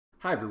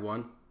Hi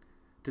everyone.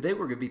 Today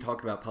we're going to be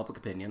talking about public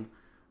opinion.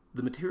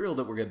 The material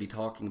that we're going to be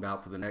talking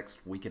about for the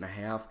next week and a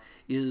half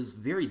is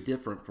very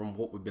different from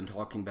what we've been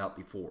talking about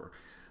before.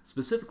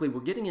 Specifically, we're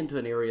getting into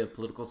an area of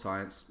political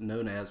science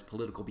known as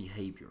political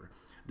behavior.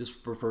 This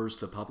refers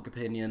to public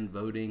opinion,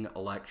 voting,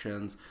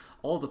 elections,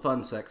 all the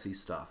fun, sexy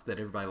stuff that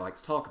everybody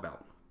likes to talk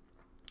about.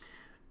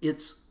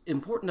 It's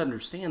important to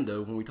understand,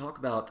 though, when we talk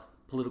about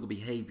political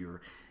behavior,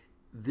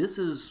 this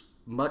is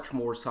much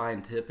more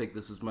scientific.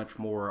 This is much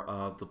more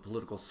of the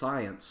political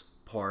science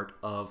part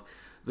of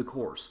the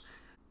course.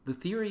 The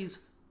theories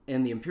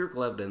and the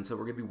empirical evidence that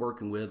we're going to be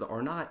working with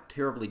are not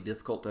terribly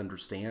difficult to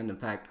understand. In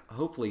fact,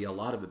 hopefully a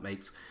lot of it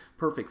makes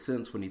perfect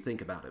sense when you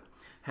think about it.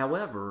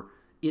 However,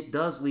 it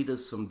does lead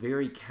us some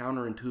very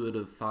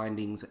counterintuitive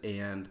findings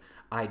and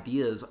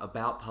ideas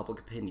about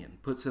public opinion.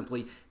 Put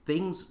simply,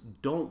 things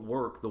don't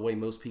work the way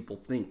most people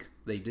think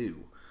they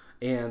do.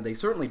 And they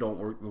certainly don't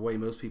work the way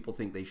most people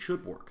think they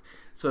should work.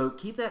 So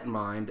keep that in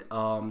mind.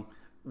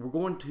 We're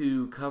going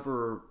to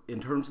cover, in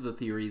terms of the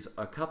theories,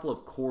 a couple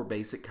of core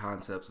basic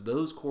concepts.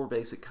 Those core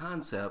basic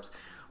concepts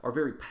are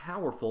very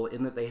powerful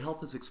in that they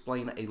help us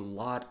explain a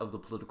lot of the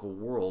political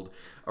world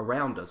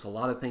around us, a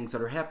lot of things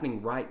that are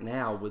happening right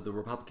now with the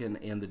Republican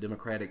and the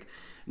Democratic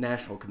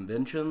National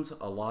Conventions,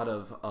 a lot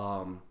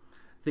of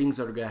things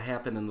that are going to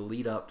happen in the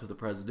lead up to the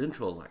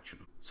presidential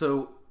election.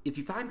 So if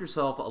you find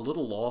yourself a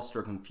little lost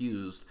or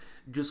confused,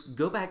 just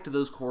go back to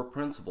those core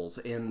principles,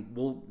 and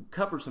we'll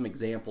cover some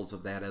examples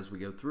of that as we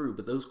go through,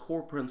 but those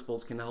core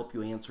principles can help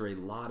you answer a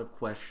lot of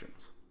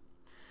questions.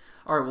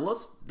 All right, well,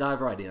 let's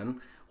dive right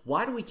in.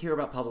 Why do we care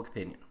about public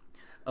opinion?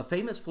 A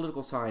famous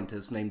political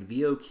scientist named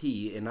V.O.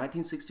 Key in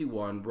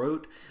 1961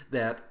 wrote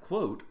that,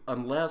 quote,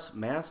 "Unless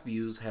mass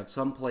views have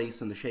some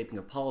place in the shaping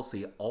of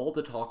policy, all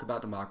the talk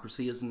about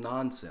democracy is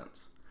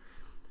nonsense."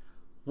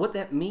 What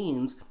that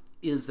means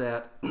is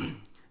that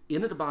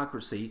in a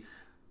democracy,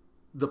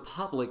 the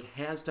public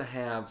has to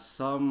have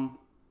some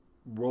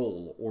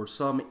role or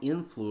some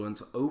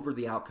influence over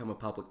the outcome of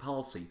public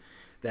policy.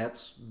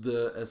 That's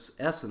the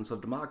essence of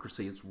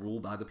democracy. It's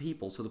ruled by the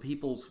people, so the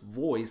people's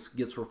voice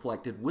gets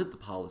reflected with the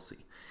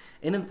policy.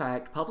 And in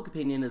fact, public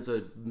opinion is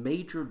a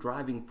major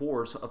driving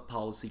force of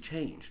policy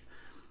change.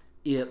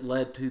 It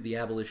led to the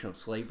abolition of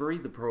slavery,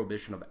 the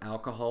prohibition of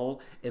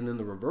alcohol, and then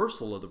the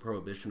reversal of the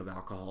prohibition of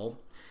alcohol.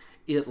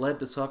 It led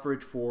to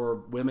suffrage for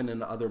women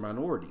and other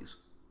minorities.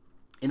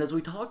 And as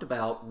we talked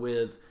about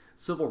with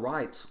civil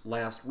rights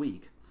last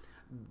week,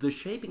 the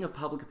shaping of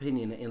public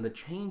opinion and the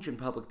change in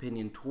public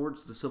opinion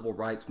towards the civil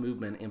rights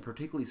movement, and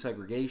particularly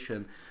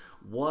segregation,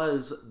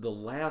 was the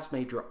last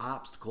major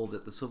obstacle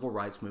that the civil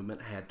rights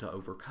movement had to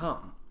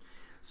overcome.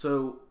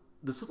 So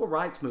the civil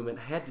rights movement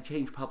had to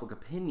change public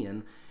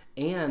opinion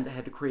and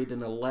had to create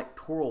an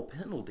electoral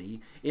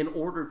penalty in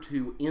order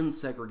to end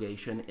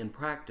segregation in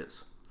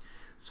practice.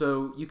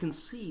 So you can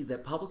see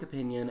that public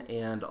opinion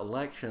and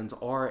elections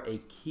are a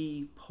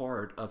key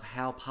part of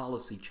how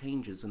policy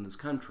changes in this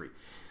country.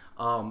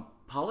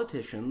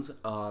 Politicians,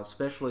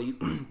 especially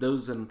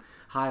those in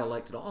high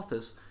elected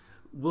office,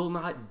 will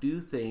not do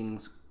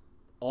things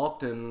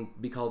often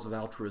because of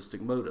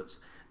altruistic motives.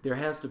 There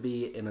has to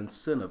be an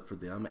incentive for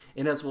them.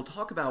 And as we'll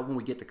talk about when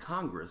we get to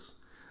Congress,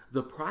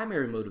 the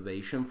primary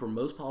motivation for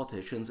most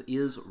politicians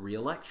is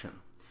re-election.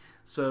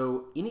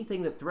 So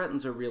anything that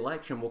threatens a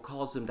re-election will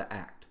cause them to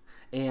act.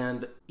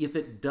 And if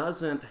it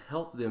doesn't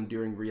help them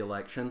during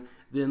re-election,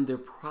 then they're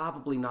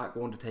probably not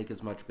going to take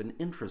as much of an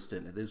interest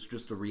in it. It's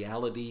just a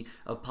reality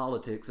of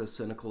politics, as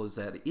cynical as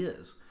that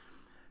is.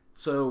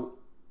 So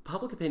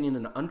public opinion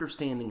and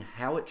understanding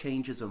how it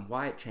changes and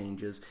why it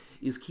changes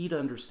is key to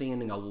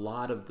understanding a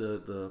lot of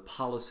the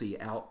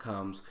policy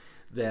outcomes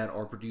that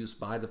are produced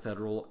by the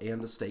federal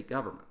and the state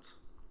governments.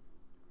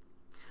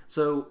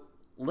 So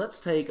let's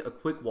take a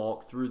quick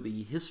walk through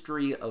the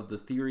history of the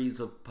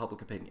theories of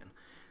public opinion.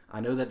 I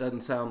know that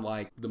doesn't sound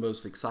like the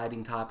most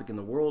exciting topic in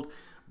the world,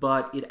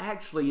 but it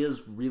actually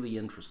is really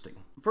interesting.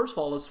 First of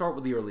all, let's start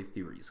with the early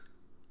theories.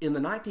 In the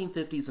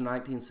 1950s and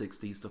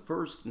 1960s, the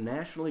first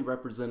nationally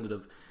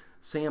representative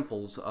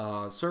samples,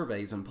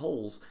 surveys, and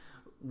polls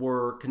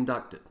were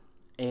conducted.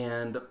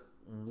 And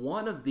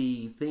one of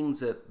the things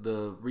that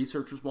the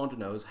researchers wanted to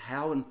know is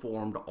how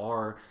informed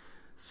are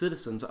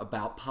citizens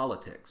about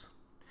politics?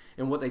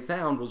 And what they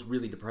found was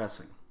really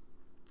depressing.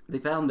 They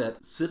found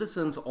that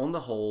citizens on the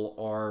whole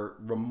are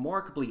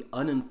remarkably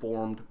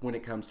uninformed when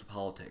it comes to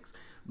politics.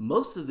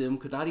 Most of them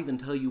could not even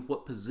tell you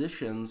what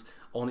positions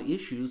on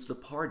issues the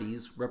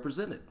parties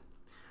represented.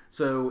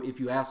 So if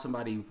you ask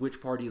somebody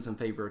which party is in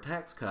favor of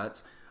tax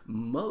cuts,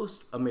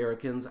 most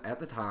Americans at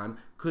the time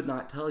could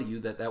not tell you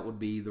that that would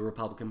be the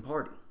Republican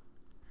Party.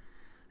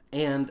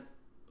 And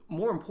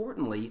more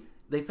importantly,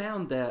 they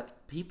found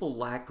that people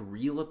lacked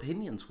real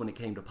opinions when it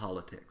came to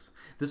politics.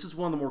 This is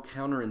one of the more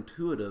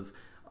counterintuitive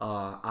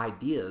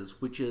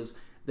ideas, which is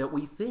that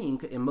we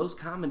think, and most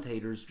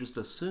commentators just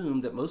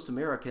assume, that most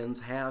Americans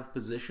have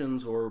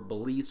positions or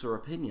beliefs or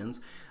opinions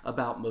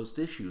about most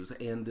issues,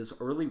 and this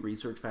early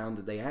research found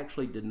that they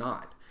actually did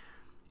not.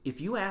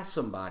 If you ask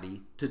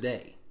somebody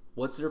today,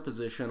 What's their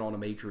position on a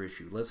major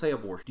issue? Let's say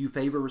abortion. Do you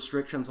favor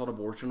restrictions on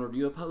abortion or do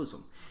you oppose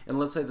them? And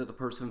let's say that the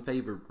person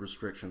favored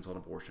restrictions on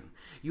abortion.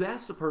 You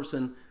ask the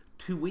person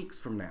 2 weeks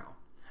from now,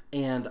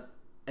 and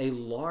a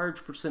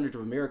large percentage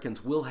of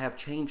Americans will have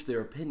changed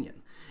their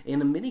opinion.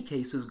 And in many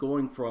cases,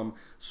 going from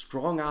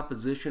strong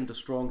opposition to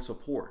strong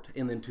support.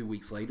 And then 2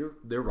 weeks later,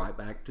 they're right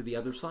back to the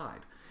other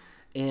side.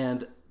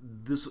 And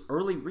this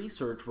early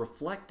research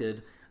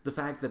reflected the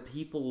fact that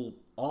people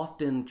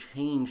often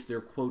change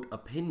their, quote,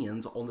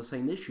 opinions on the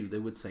same issue. They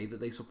would say that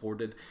they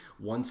supported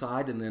one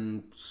side and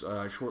then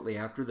shortly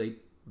after they'd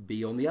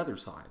be on the other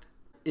side.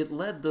 It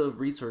led the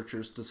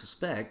researchers to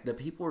suspect that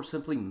people were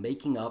simply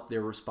making up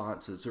their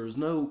responses. There was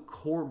no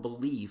core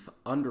belief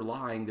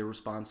underlying their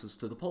responses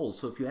to the poll.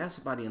 So if you ask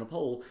somebody in a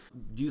poll,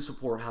 do you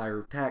support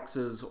higher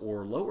taxes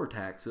or lower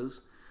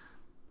taxes,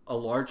 a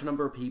large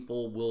number of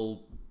people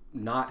will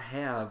not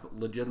have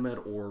legitimate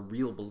or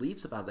real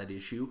beliefs about that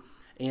issue,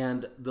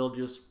 and they'll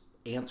just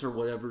answer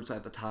whatever's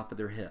at the top of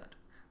their head.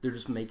 They're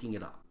just making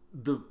it up.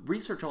 The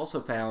research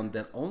also found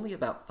that only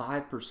about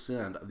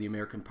 5% of the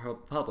American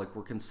public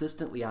were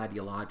consistently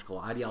ideological.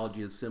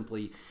 Ideology is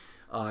simply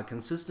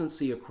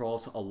consistency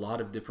across a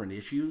lot of different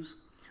issues.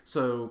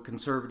 So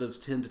conservatives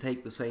tend to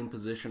take the same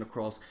position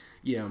across,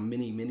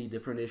 many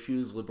different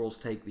issues. Liberals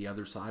take the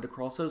other side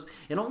across those.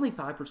 And only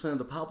 5% of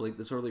the public,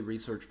 this early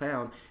research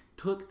found,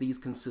 took these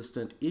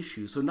consistent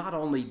issues. So not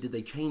only did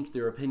they change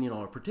their opinion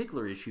on a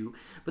particular issue,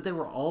 but they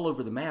were all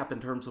over the map in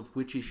terms of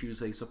which issues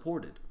they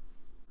supported.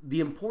 The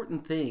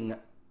important thing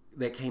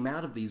that came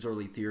out of these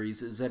early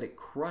theories is that it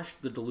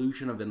crushed the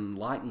delusion of an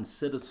enlightened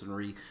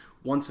citizenry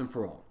once and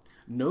for all.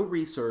 No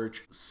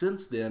research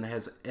since then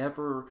has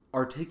ever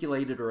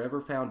articulated or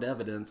ever found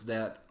evidence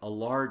that a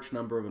large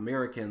number of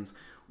Americans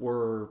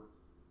were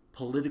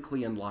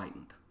politically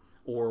enlightened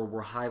or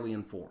were highly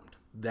informed.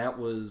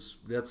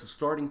 That's a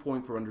starting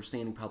point for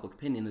understanding public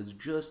opinion, is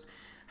just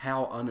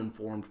how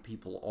uninformed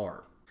people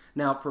are.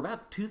 Now, for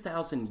about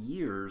 2,000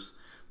 years,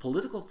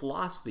 political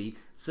philosophy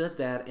said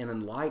that an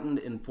enlightened,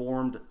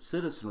 informed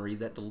citizenry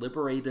that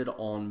deliberated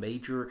on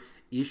major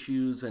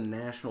issues and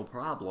national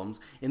problems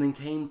and then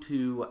came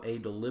to a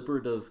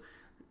deliberative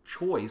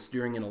choice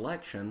during an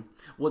election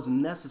was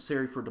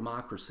necessary for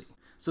democracy.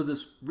 So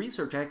this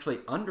research actually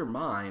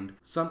undermined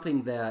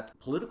something that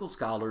political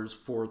scholars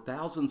for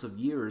thousands of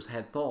years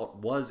had thought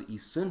was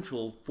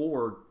essential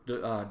for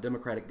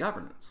democratic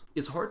governance.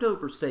 It's hard to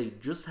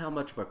overstate just how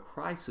much of a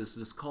crisis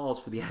this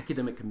caused for the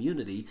academic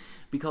community,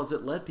 because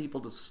it led people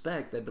to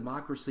suspect that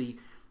democracy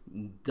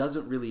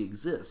doesn't really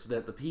exist,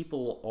 that the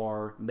people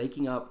are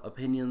making up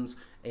opinions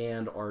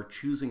and are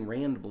choosing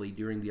randomly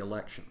during the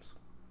elections.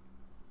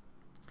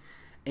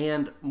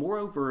 And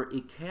moreover,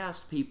 it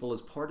cast people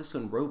as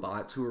partisan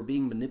robots who are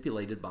being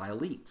manipulated by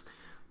elites.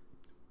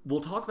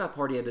 We'll talk about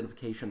party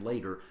identification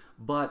later,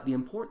 but the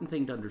important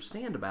thing to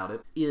understand about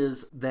it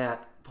is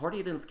that party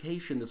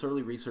identification, this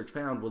early research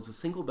found, was the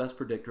single best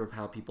predictor of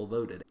how people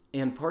voted.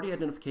 And party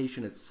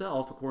identification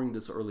itself, according to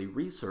this early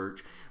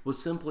research,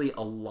 was simply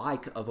a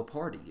like of a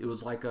party. It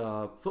was like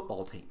a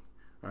football team,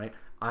 right?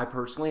 I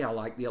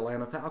like the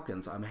Atlanta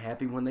Falcons. I'm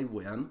happy when they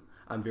win.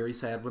 I'm very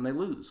sad when they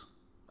lose.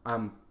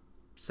 I'm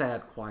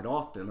sad quite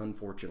often,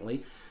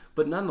 unfortunately,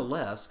 but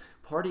nonetheless,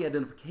 party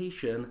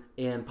identification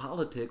and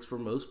politics for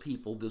most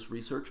people, this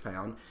research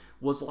found,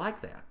 was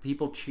like that.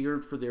 People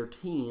cheered for their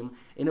team,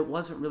 and it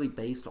wasn't really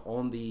based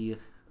on the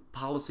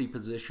policy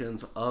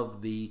positions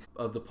of the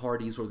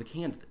parties or the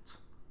candidates.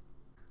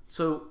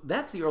 So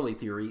that's the early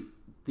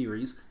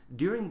theories.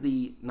 During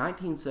the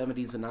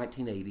 1970s and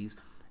 1980s,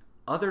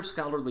 other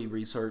scholarly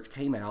research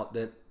came out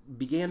that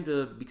began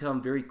to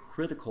become very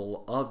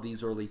critical of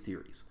these early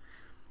theories.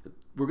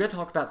 We're going to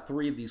talk about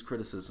three of these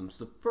criticisms.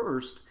 The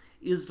first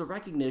is the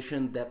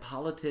recognition that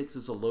politics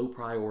is a low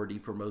priority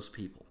for most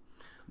people.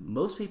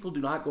 Most people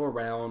do not go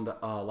around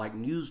like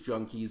news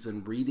junkies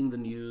and reading the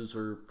news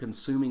or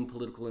consuming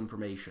political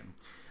information.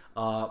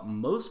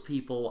 Most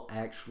people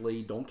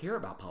actually don't care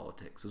about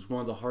politics. It's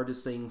one of the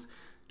hardest things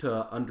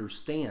to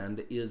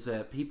understand, is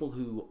that people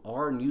who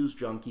are news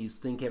junkies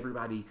think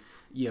everybody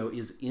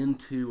is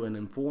into and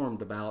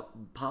informed about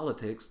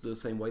politics the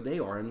same way they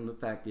are, and the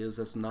fact is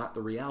that's not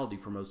the reality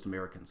for most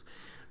Americans.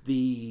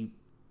 The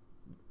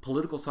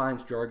political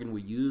science jargon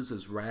we use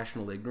is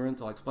rational ignorance.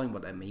 I'll explain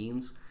what that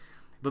means.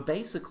 But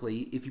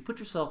basically, if you put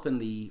yourself in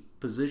the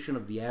position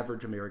of the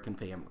average American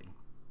family,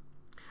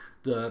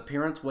 the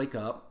parents wake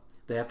up,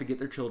 they have to get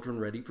their children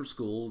ready for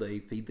school, they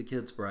feed the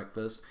kids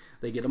breakfast,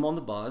 they get them on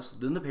the bus,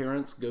 then the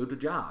parents go to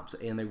jobs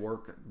and they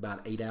work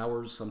about 8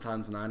 hours,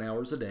 sometimes 9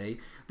 hours a day.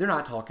 They're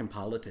not talking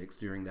politics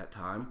during that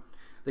time.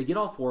 They get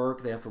off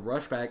work, they have to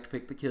rush back to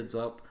pick the kids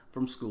up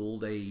from school,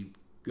 they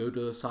go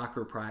to a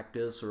soccer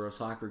practice or a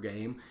soccer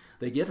game,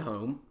 they get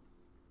home,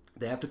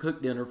 they have to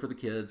cook dinner for the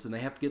kids, and they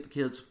have to get the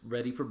kids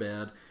ready for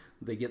bed.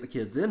 They get the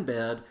kids in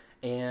bed,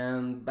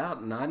 and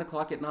about 9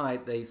 o'clock at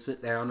night, they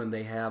sit down and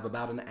they have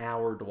about an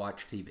hour to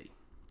watch TV.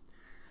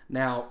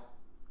 Now,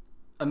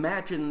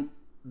 imagine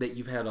that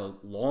you've had a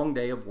long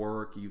day of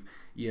work,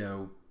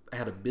 you've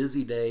had a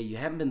busy day, you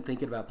haven't been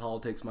thinking about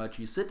politics much,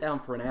 you sit down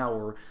for an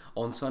hour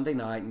on Sunday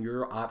night and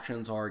your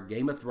options are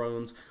Game of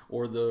Thrones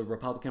or the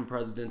Republican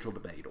presidential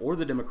debate or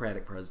the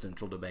Democratic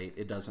presidential debate,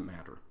 it doesn't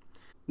matter.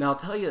 Now, I'll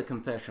tell you a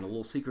confession, a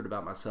little secret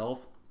about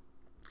myself.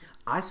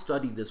 I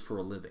study this for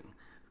a living.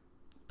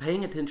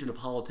 Paying attention to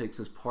politics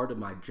is part of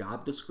my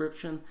job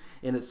description,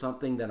 and it's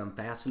something that I'm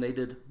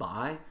fascinated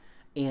by.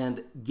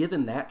 And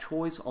given that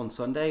choice on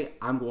Sunday,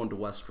 I'm going to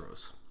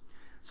Westeros.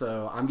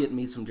 So I'm getting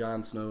me some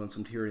Jon Snow and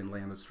some Tyrion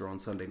Lannister on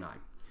Sunday night.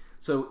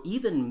 So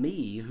even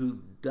me, who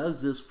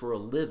does this for a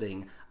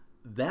living,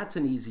 that's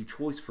an easy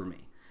choice for me.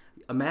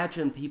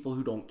 Imagine people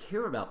who don't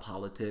care about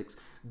politics,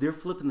 they're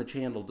flipping the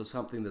channel to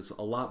something that's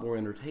a lot more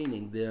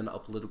entertaining than a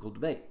political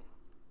debate.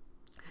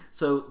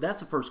 So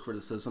that's the first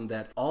criticism,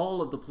 that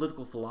all of the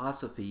political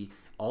philosophy,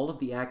 all of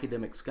the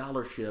academic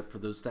scholarship for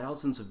those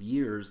thousands of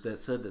years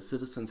that said that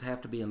citizens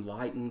have to be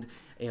enlightened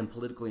and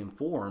politically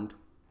informed,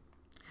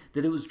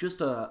 that it was just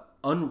an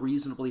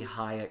unreasonably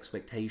high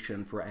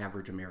expectation for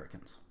average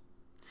Americans.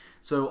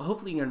 So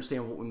hopefully you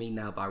understand what we mean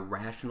now by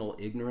rational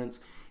ignorance.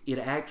 It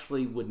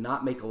actually would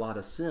not make a lot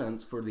of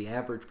sense for the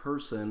average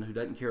person who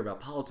doesn't care about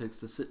politics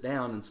to sit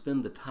down and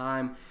spend the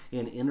time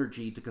and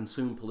energy to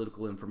consume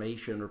political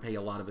information or pay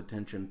a lot of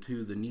attention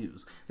to the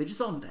news. They just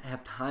don't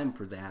have time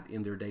for that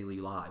in their daily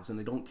lives, and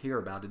they don't care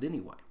about it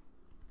anyway.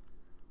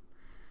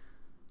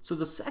 So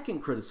the second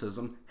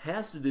criticism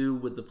has to do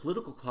with the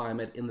political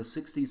climate in the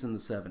 60s and the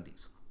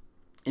 70s.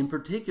 In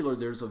particular,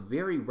 there's a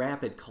very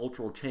rapid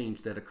cultural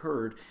change that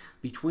occurred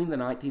between the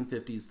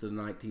 1950s to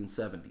the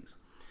 1970s.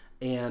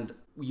 And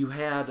you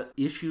had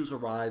issues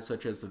arise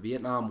such as the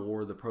Vietnam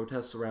War, the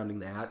protests surrounding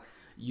that.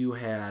 You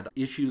had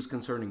issues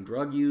concerning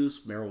drug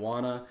use,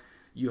 marijuana.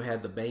 You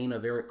had the bane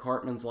of Eric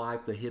Cartman's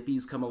life, the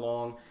hippies come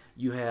along.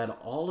 You had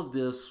all of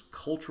this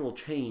cultural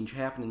change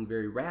happening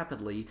very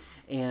rapidly.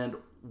 And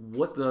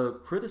what the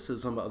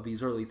criticism of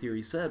these early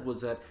theories said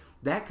was that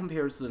that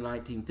compares to the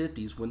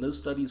 1950s, when those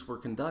studies were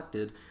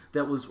conducted,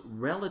 that was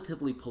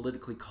relatively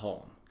politically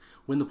calm.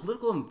 When the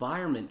political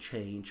environment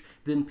changed,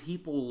 then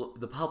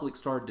the public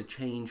started to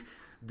change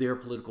their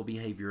political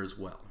behavior as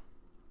well.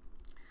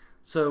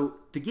 So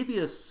to give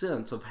you a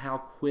sense of how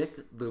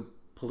quick the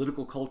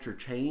political culture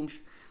changed,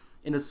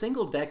 in a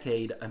single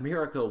decade,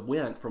 America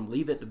went from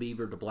Leave It to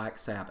Beaver to Black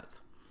Sabbath.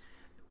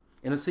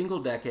 In a single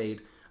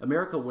decade,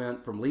 America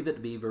went from Leave It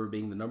to Beaver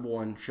being the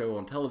 #1 show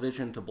on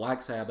television to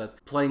Black Sabbath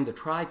playing the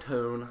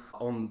tritone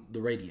on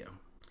the radio.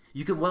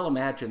 You can well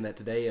imagine that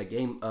today a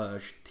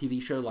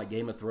TV show like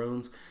Game of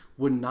Thrones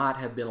would not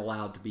have been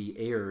allowed to be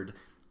aired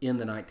in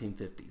the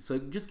 1950s. So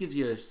it just gives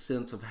you a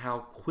sense of how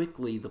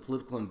quickly the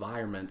political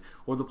environment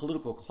or the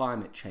political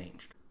climate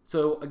changed.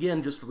 So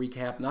again, just to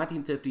recap,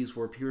 1950s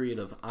were a period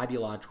of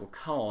ideological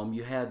calm.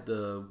 You had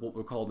what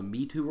we call the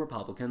Me Too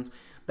Republicans.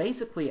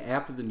 Basically,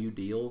 after the New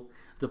Deal,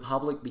 the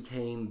public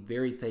became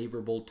very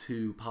favorable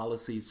to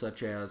policies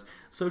such as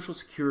Social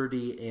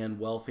Security and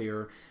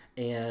welfare.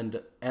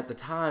 And at the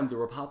time, the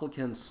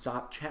Republicans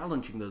stopped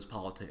challenging those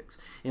politics.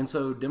 And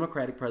so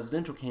Democratic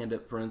presidential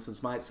candidate, for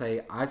instance, might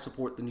say, I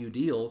support the New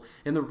Deal,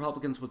 and the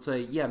Republicans would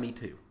say, yeah, me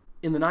too.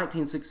 In the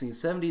 1960s and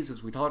 70s,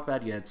 as we talked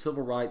about, you had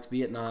civil rights,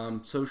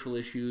 Vietnam, social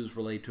issues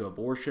related to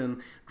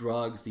abortion,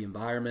 drugs, the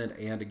environment,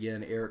 and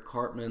again, Eric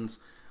Cartman's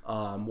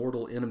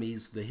mortal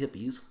enemies, the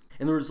hippies.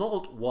 And the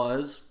result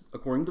was,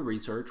 according to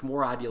research,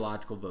 more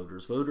ideological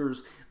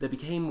voters that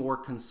became more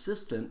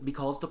consistent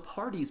because the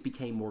parties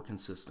became more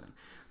consistent.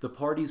 The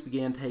parties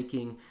began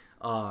taking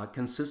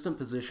consistent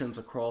positions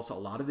across a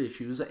lot of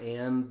issues,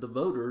 and the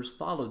voters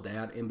followed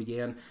that and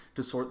began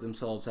to sort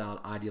themselves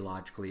out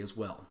ideologically as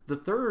well. The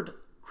third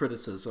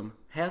criticism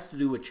has to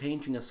do with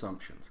changing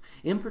assumptions.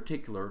 In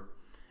particular,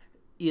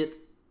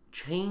 it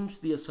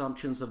changed the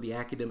assumptions of the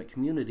academic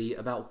community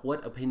about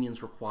what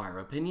opinions require.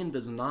 Opinion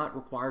does not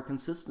require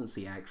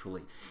consistency,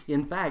 actually.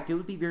 In fact, it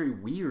would be very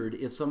weird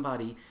if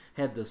somebody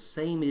had the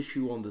same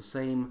issue on the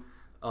same,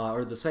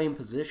 or the same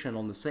position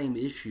on the same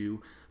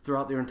issue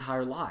throughout their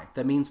entire life.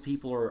 That means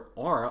people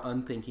are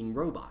unthinking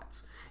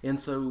robots. And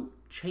so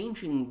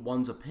changing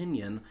one's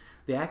opinion,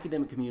 the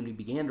academic community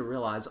began to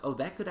realize, oh,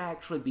 that could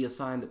actually be a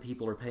sign that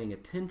people are paying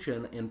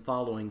attention and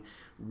following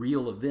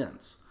real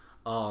events,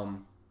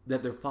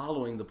 that they're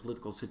following the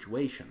political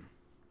situation.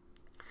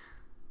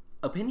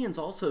 Opinions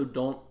also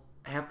don't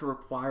have to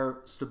require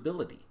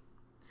stability,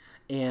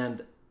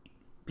 and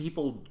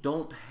people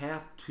don't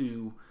have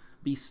to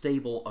be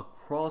stable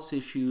across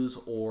issues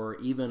or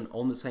even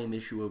on the same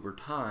issue over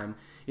time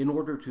in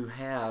order to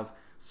have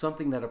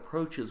something that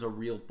approaches a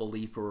real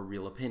belief or a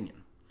real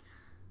opinion.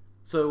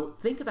 So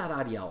think about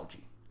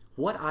ideology.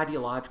 What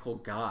ideological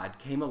God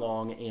came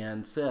along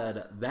and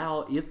said,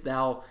 if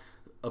thou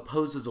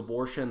opposes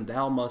abortion,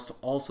 thou must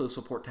also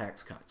support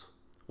tax cuts?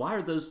 Why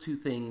are those two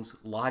things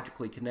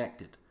logically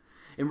connected?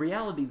 In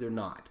reality, they're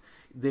not.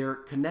 They're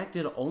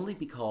connected only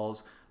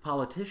because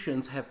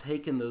politicians have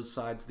taken those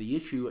sides of the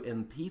issue,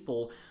 and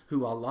people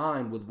who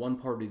align with one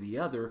party or the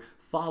other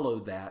follow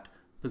that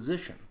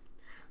position.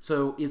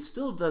 So it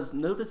still does,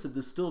 notice that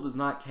this still does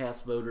not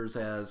cast voters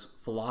as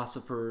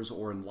philosophers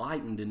or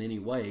enlightened in any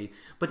way,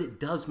 but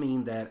it does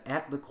mean that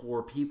at the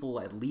core,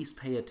 people at least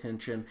pay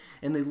attention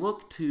and they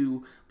look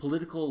to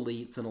political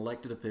elites and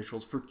elected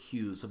officials for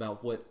cues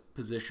about what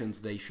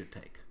positions they should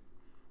take.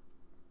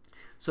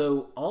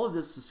 So all of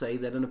this to say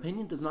that an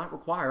opinion does not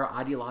require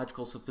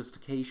ideological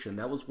sophistication.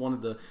 That was one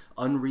of the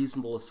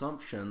unreasonable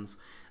assumptions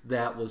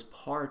that was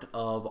part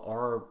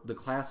of the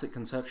classic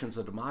conceptions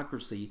of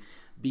democracy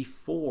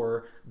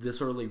before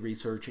this early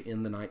research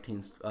in the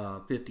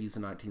 1950s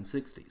and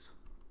 1960s.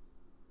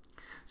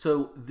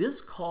 So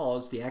this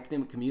caused the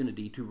academic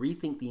community to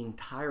rethink the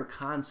entire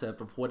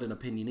concept of what an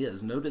opinion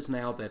is. Notice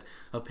now that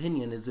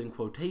opinion is in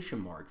quotation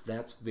marks.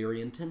 That's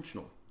very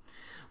intentional.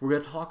 We're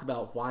going to talk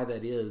about why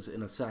that is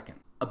in a second.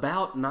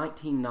 About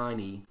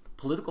 1990,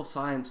 political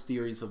science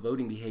theories of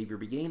voting behavior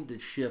began to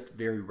shift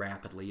very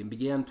rapidly and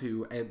began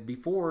to,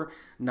 before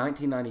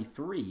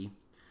 1993,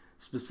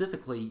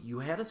 specifically, you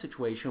had a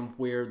situation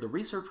where the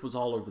research was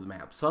all over the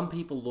map. Some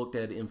people looked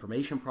at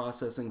information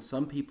processing,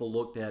 some people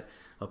looked at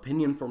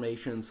opinion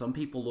formation, some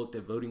people looked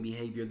at voting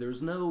behavior.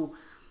 There's no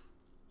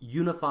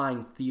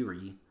unifying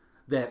theory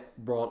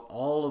that brought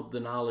all of the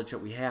knowledge that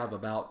we have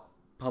about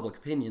public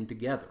opinion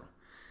together.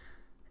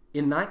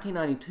 In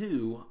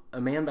 1992,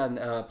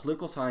 a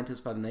political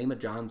scientist by the name of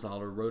John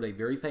Zoller wrote a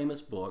very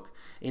famous book,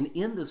 and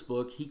in this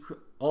book he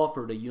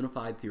offered a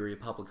unified theory of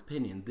public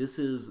opinion. This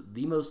is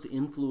the most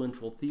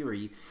influential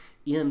theory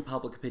in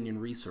public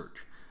opinion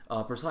research,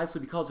 precisely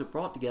because it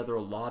brought together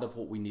a lot of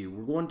what we knew.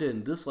 We're going to,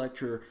 in this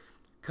lecture,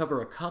 cover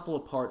a couple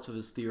of parts of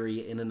his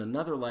theory, and in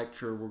another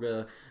lecture we're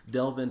going to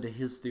delve into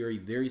his theory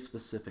very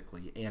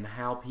specifically and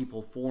how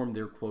people form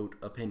their, quote,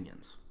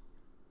 opinions.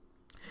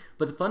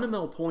 But the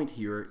fundamental point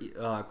here,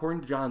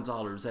 according to John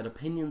Zoller, is that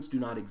opinions do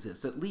not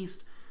exist, at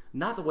least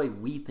not the way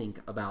we think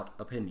about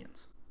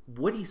opinions.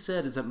 What he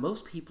said is that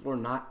most people are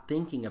not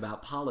thinking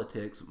about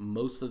politics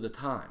most of the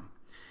time.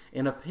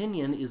 An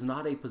opinion is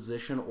not a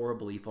position or a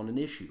belief on an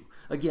issue.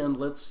 Again,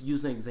 let's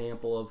use an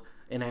example of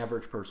an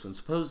average person.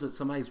 Suppose that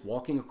somebody's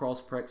walking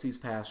across Prexy's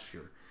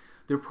pasture.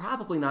 They're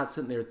probably not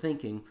sitting there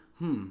thinking,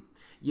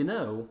 you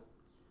know,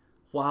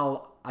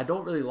 while I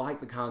don't really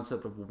like the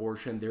concept of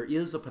abortion, there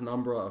is a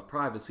penumbra of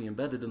privacy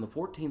embedded in the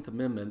 14th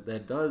Amendment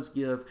that does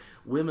give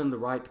women the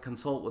right to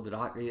consult with the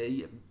doctor.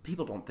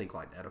 People don't think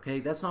like that, okay?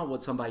 That's not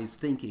what somebody's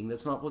thinking.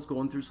 That's not what's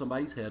going through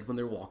somebody's head when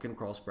they're walking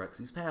across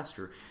Prexy's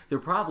pasture. They're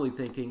probably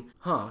thinking,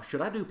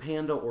 should I do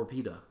panda or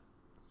pita?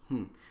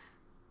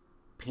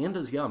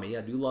 Panda's yummy.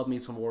 I do love me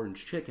some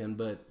orange chicken,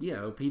 but, you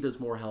know, pita's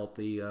more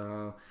healthy.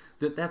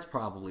 That's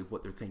probably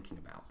what they're thinking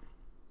about.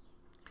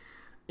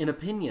 An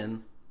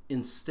opinion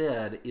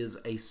instead is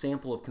a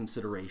sample of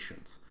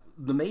considerations.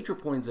 The major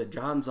point is that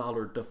John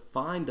Zoller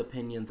defined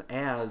opinions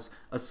as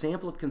a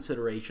sample of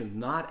considerations,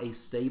 not a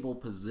stable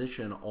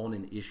position on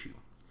an issue.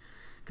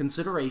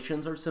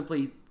 Considerations are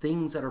simply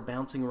things that are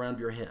bouncing around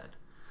your head.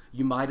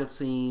 You might have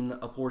seen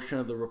a portion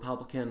of the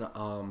Republican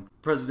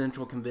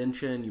presidential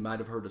convention. You might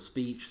have heard a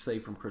speech, say,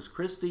 from Chris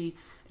Christie,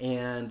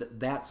 and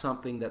that's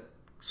something that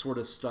sort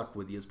of stuck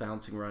with you, is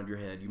bouncing around your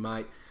head. You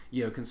might,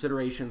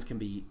 considerations can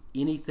be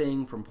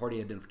anything from party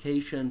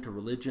identification to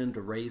religion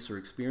to race or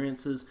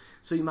experiences.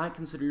 So you might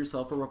consider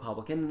yourself a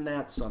Republican, and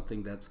that's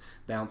something that's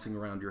bouncing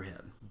around your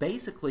head.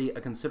 Basically, a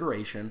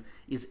consideration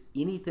is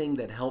anything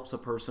that helps a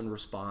person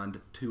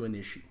respond to an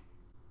issue.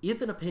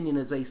 If an opinion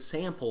is a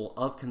sample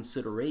of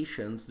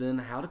considerations, then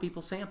how do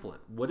people sample it?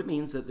 What it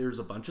means that there's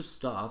a bunch of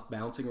stuff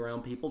bouncing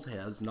around people's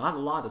heads, not a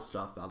lot of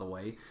stuff, by the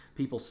way.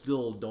 People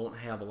still don't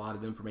have a lot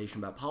of information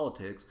about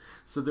politics,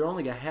 so they're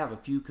only going to have a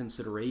few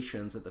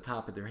considerations at the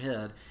top of their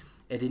head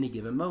at any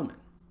given moment.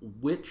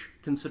 Which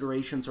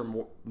considerations are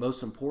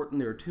most important?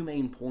 There are two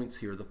main points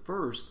here. The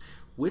first,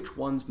 which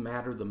ones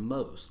matter the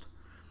most?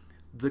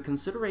 The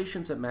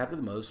considerations that matter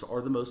the most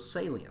are the most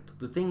salient,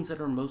 the things that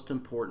are most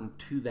important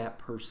to that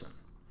person.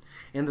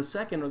 And the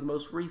second are the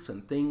most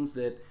recent, things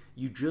that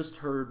you just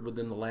heard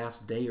within the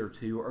last day or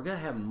two are going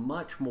to have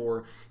much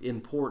more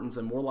importance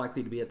and more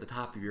likely to be at the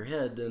top of your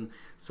head than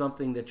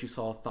something that you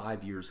saw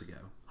 5 years ago.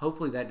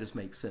 Hopefully that just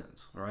makes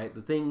sense, all right?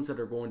 The things that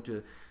are going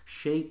to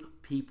shape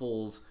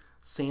people's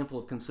sample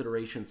of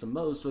considerations the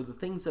most are the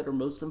things that are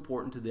most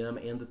important to them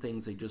and the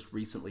things they just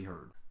recently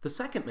heard. The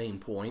second main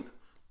point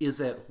is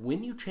that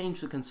when you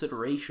change the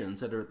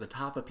considerations that are at the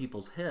top of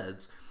people's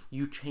heads,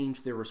 you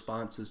change their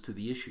responses to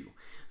the issue.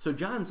 So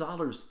John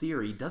Zoller's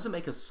theory doesn't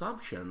make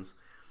assumptions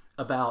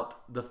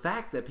about the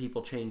fact that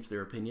people change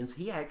their opinions.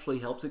 He actually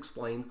helps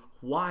explain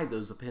why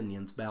those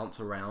opinions bounce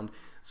around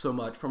so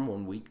much from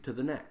one week to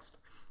the next.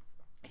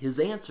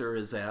 His answer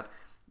is that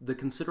the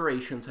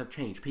considerations have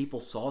changed. People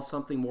saw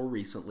something more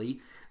recently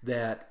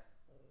that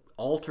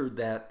altered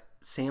that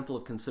sample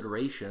of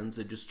considerations.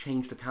 It just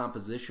changed the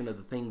composition of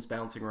the things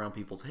bouncing around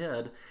people's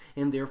head,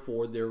 and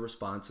therefore their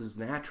responses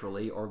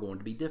naturally are going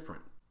to be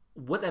different.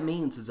 What that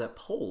means is that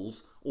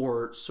polls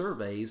or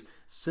surveys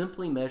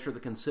simply measure the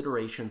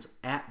considerations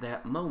at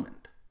that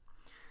moment.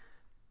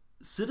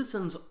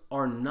 Citizens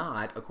are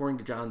not, according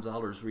to John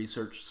Zoller's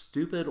research,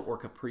 stupid or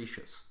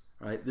capricious.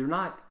 right? They're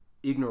not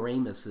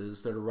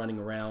ignoramuses that are running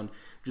around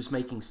just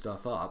making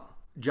stuff up.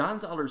 John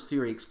Zoller's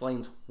theory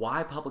explains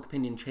why public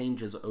opinion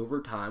changes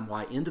over time,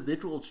 why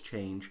individuals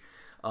change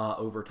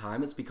over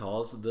time. It's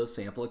because the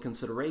sample of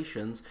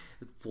considerations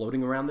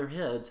floating around their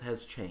heads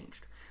has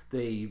changed.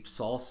 They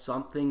saw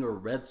something or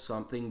read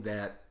something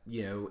that,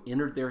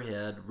 entered their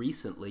head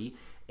recently,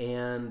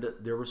 and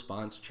their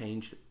response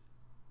changed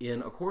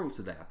in accordance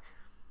to that.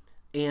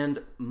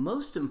 And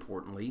most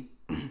importantly,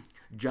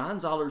 John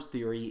Zoller's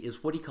theory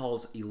is what he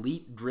calls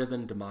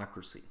elite-driven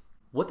democracy.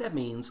 What that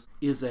means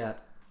is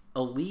that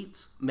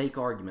elites make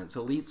arguments.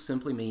 Elites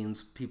simply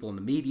means people in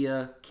the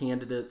media,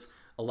 candidates,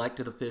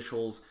 elected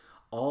officials,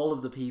 all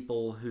of the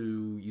people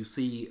who you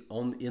see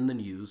in the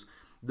news.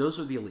 Those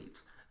are the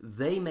elites.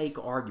 They make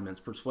arguments,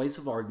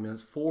 persuasive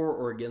arguments for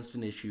or against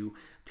an issue.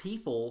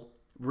 People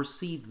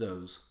receive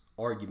those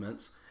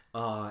arguments,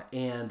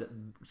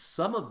 and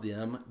some of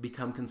them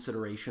become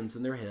considerations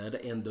in their head,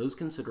 and those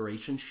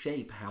considerations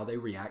shape how they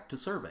react to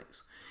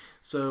surveys.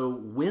 So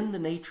when the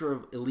nature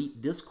of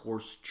elite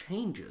discourse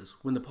changes,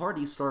 when the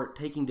parties start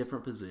taking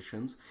different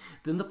positions,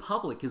 then the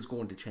public is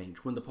going to change.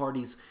 When the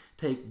parties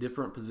take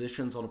different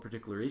positions on a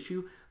particular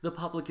issue, the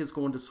public is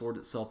going to sort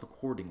itself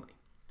accordingly.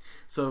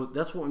 So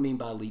that's what we mean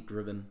by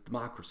elite-driven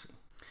democracy.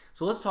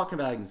 So let's talk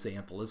about an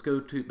example. Let's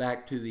go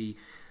back to the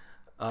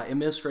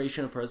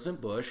administration of President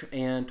Bush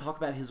and talk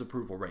about his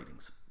approval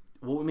ratings.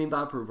 What we mean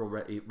by approval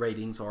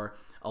ratings are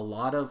a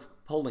lot of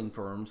polling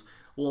firms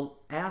will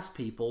ask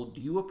people, do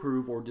you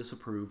approve or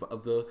disapprove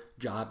of the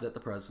job that the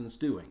president's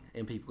doing?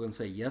 And people can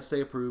say yes,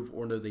 they approve,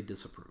 or no, they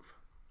disapprove.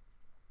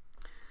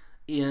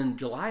 In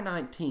July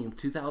 19,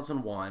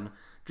 2001,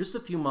 just a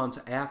few months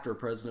after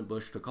President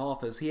Bush took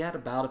office, he had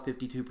about a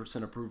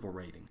 52% approval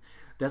rating.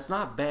 That's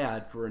not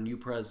bad for a new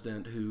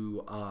president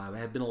who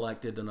had been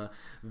elected in a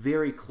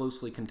very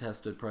closely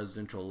contested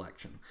presidential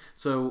election.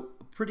 So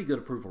pretty good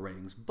approval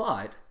ratings.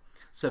 But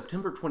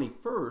September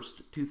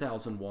 21st,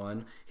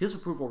 2001, his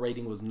approval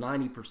rating was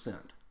 90%.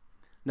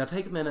 Now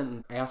take a minute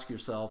and ask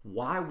yourself,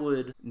 why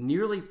would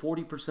nearly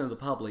 40% of the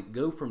public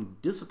go from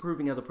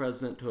disapproving of the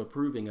president to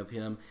approving of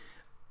him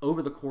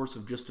over the course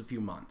of just a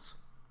few months?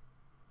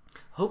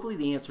 Hopefully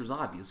the answer is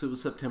obvious. It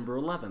was September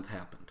 11th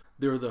happened.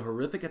 There were the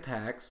horrific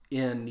attacks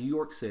in New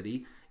York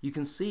City. You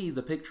can see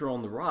the picture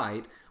on the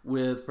right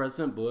with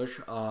President Bush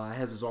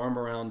has his arm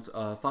around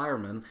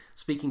firemen,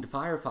 speaking to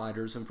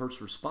firefighters and first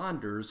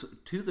responders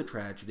to the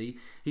tragedy.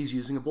 He's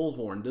using a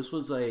bullhorn. This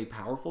was a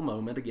powerful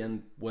moment.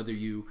 Again,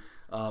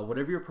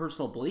 whatever your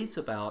personal beliefs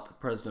about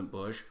President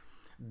Bush,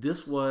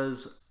 this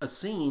was a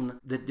scene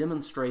that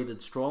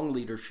demonstrated strong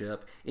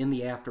leadership in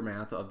the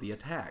aftermath of the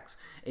attacks.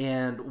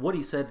 And what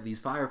he said to these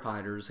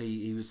firefighters,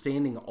 he was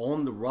standing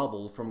on the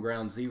rubble from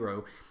ground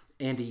zero,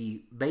 and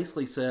he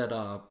basically said,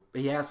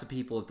 he asked the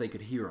people if they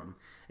could hear him.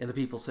 And the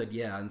people said,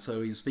 yeah. And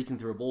so he was speaking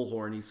through a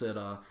bullhorn. He said,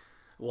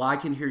 well, I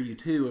can hear you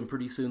too, and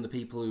pretty soon the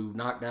people who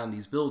knock down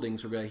these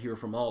buildings are going to hear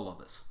from all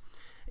of us.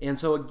 And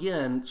so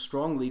again,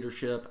 strong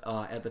leadership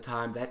at the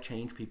time, that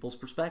changed people's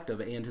perspective,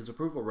 and his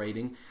approval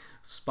rating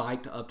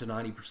spiked up to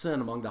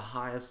 90%, among the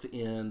highest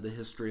in the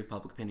history of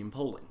public opinion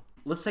polling.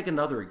 Let's take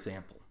another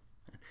example.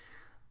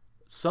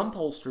 Some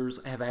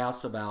pollsters have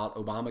asked about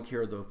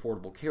Obamacare, the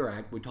Affordable Care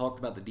Act. We talked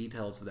about the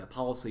details of that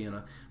policy in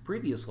a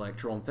previous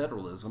lecture on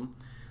federalism,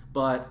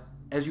 but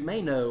as you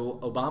may know,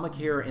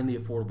 Obamacare and the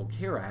Affordable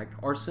Care Act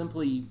are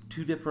simply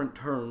two different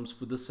terms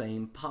for the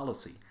same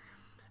policy.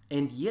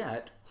 And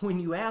yet,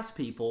 when you ask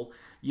people,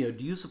 do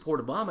you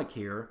support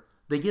Obamacare,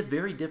 they get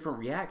very different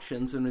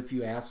reactions than if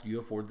you ask, do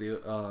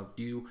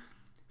you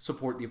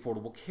support the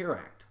Affordable Care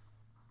Act?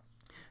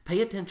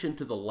 Pay attention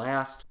to the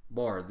last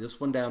bar, this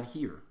one down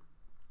here.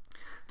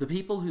 The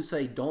people who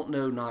say don't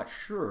know, not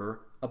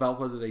sure about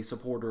whether they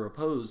support or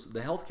oppose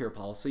the health care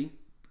policy,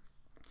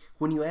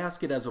 when you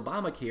ask it as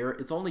Obamacare,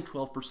 it's only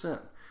 12%.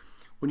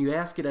 When you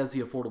ask it as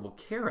the Affordable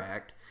Care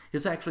Act,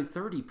 it's actually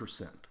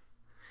 30%.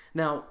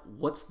 Now,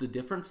 what's the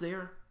difference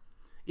there?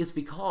 It's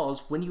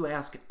because when you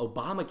ask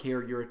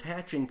Obamacare, you're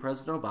attaching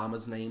President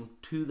Obama's name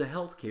to the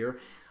health care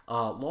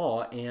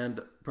law,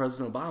 and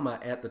President Obama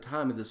at the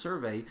time of the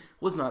survey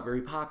was not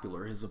very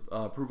popular. His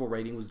approval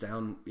rating was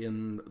down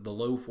in the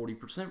low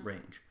 40%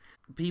 range.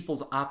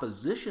 People's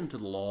opposition to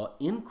the law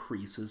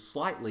increases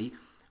slightly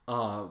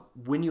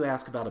when you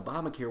ask about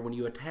Obamacare. When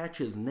you attach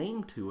his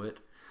name to it,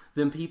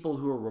 then people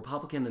who are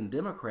Republican and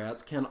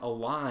Democrats can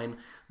align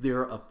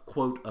their,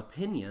 quote,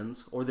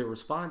 opinions or their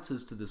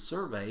responses to the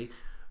survey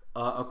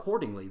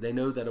accordingly. They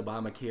know that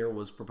Obamacare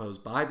was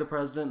proposed by the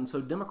president, and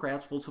so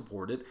Democrats will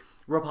support it.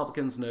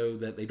 Republicans know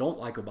that they don't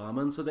like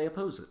Obama, and so they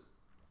oppose it.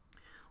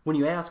 When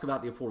you ask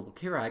about the Affordable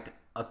Care Act,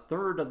 a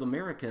third of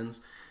Americans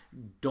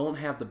don't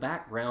have the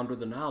background or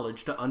the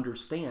knowledge to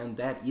understand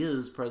that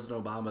is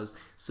President Obama's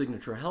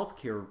signature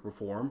health care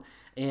reform,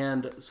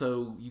 and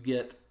so you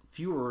get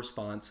fewer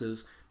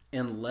responses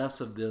and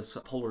less of this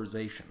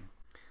polarization.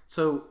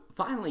 So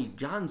finally,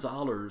 John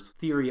Zoller's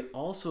theory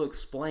also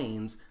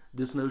explains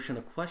this notion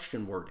of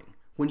question wording.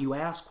 When you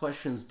ask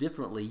questions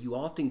differently, you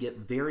often get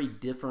very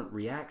different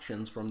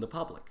reactions from the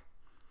public.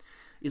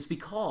 It's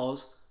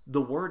because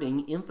the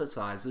wording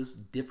emphasizes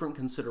different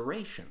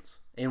considerations.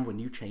 And when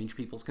you change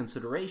people's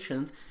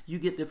considerations, you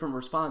get different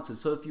responses.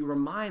 So if you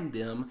remind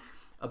them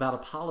about a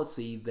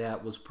policy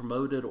that was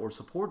promoted or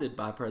supported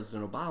by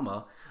President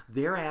Obama,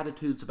 their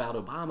attitudes about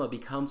Obama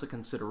becomes a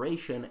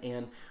consideration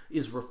and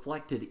is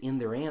reflected in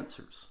their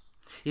answers.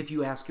 If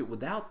you ask it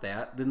without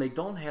that, then they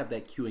don't have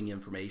that cueing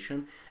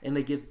information and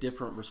they give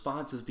different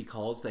responses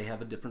because they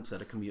have a different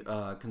set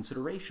of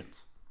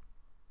considerations.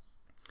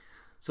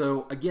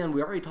 So again,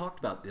 we already talked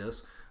about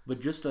this,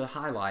 but just to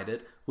highlight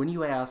it, when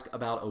you ask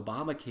about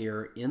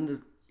Obamacare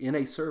in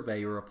a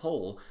survey or a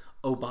poll,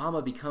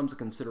 Obama becomes a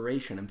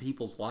consideration and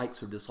people's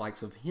likes or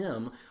dislikes of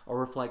him are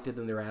reflected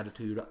in their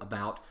attitude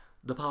about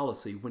the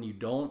policy. When you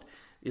don't,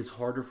 it's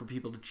harder for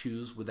people to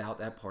choose without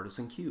that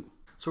partisan cue.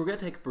 So we're going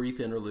to take a brief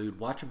interlude,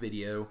 watch a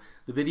video.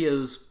 The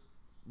video's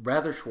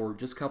rather short,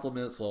 just a couple of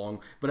minutes long,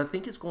 but I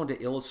think it's going to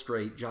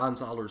illustrate John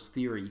Zoller's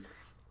theory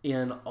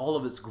in all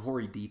of its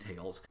gory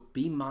details.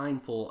 Be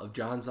mindful of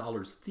John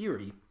Zoller's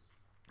theory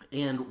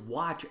and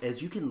watch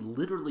as you can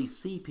literally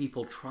see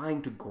people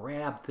trying to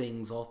grab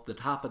things off the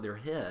top of their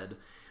head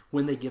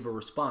when they give a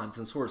response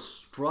and sort of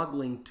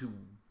struggling to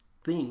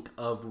think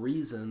of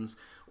reasons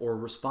or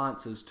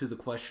responses to the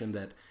question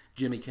that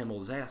Jimmy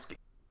Kimmel is asking.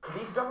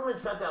 These government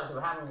shutdowns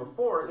have happened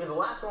before. The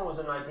last one was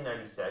in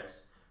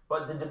 1996,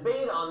 but the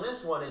debate on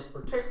this one is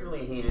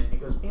particularly heated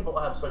because people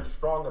have such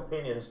strong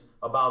opinions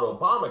about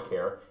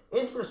Obamacare.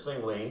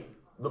 Interestingly,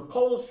 the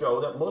polls show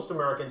that most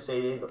Americans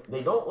say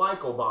they don't like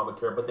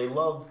Obamacare, but they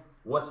love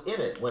what's in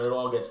it when it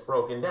all gets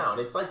broken down.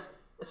 It's like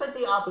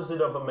the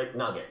opposite of a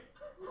McNugget.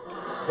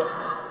 So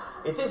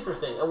it's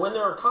interesting. And when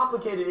there are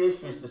complicated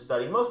issues to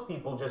study, most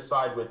people just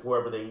side with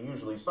whoever they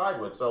usually side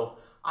with. So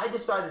I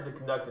decided to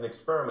conduct an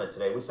experiment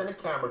today. We sent a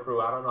camera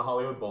crew out on the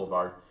Hollywood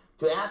Boulevard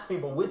to ask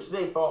people which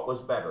they thought was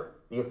better,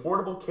 the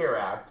Affordable Care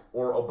Act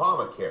or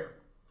Obamacare.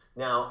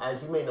 Now,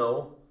 as you may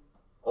know,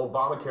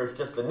 Obamacare is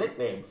just a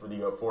nickname for the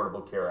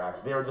Affordable Care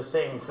Act. They're the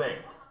same thing.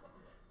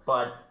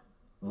 But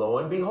lo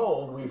and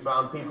behold, we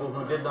found people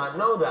who did not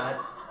know that,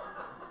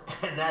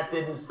 and that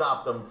didn't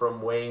stop them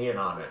from weighing in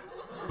on it.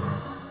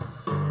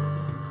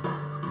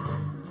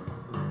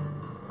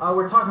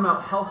 We're talking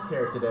about health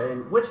care today,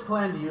 and which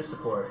plan do you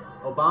support?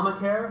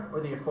 Obamacare or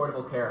the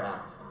Affordable Care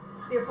Act?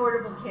 The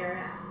Affordable Care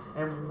Act.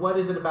 And what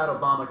is it about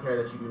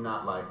Obamacare that you do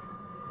not like?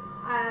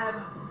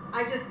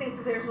 I just think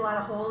that there's a lot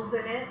of holes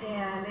in it,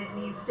 and it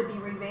needs to be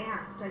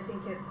revamped. I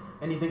think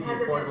and you think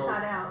hasn't been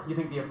thought out. You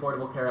think the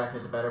Affordable Care Act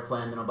is a better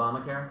plan than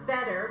Obamacare?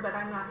 Better, but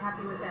I'm not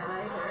happy with that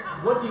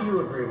either. What do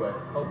you agree with,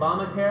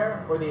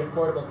 Obamacare or the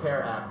Affordable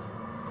Care Act?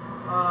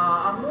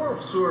 I'm more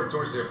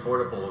towards the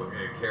Affordable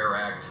Care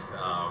Act,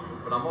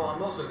 but I'm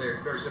also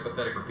very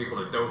sympathetic for people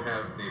that don't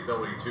have the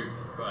ability to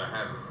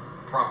have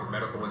proper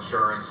medical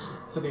insurance.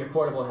 So the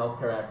Affordable Health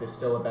Care Act is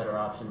still a better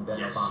option than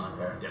Yes.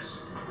 Obamacare?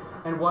 Yes.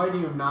 And why do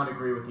you not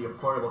agree with the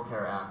Affordable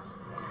Care Act?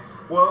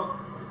 Well,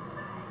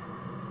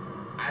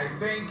 I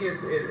think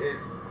it's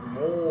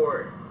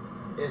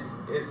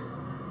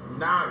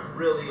not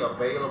really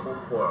available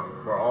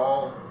for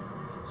all.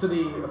 So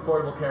the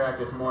Affordable Care Act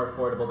is more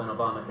affordable than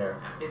Obamacare?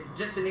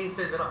 Just the name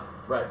says it all.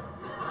 Right.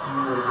 Do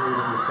you agree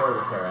with the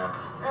Affordable Care Act?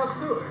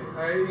 Absolutely.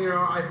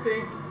 I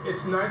think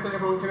it's nice that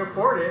everyone can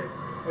afford it,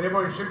 and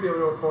everyone should be able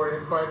to afford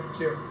it, but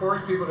to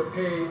force people to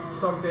pay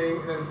something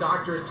and then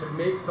doctors to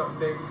make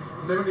something,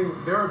 limiting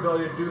their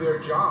ability to do their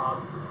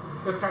job,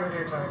 that's kind of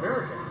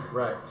anti-American.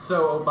 Right.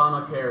 So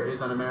Obamacare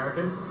is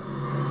un-American?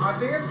 I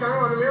think it's kind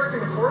of un-American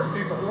to force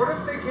people. What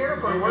if they can't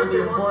afford it? What if they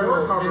want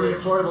more coverage? And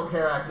the Affordable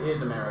Care Act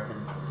is American?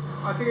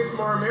 I think it's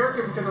more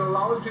American because it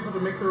allows people to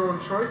make their own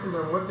choices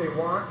on what they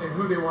want and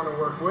who they want to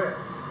work with.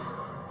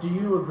 Do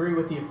you agree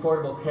with the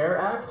Affordable Care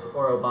Act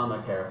or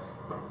Obamacare?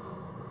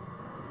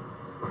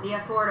 The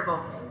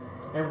affordable.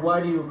 And why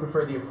do you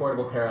prefer the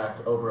Affordable Care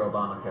Act over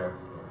Obamacare?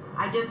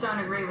 I just don't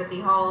agree with the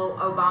whole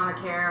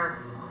Obamacare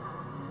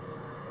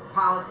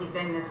policy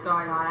thing that's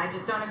going on. I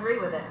just don't agree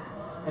with it.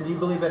 And do you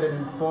believe that an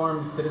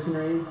informed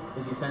citizenry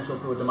is essential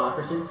to a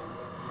democracy?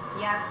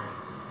 Yes.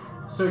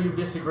 So you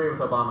disagree with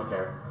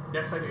Obamacare?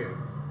 Yes, I do.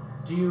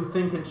 Do you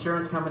think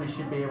insurance companies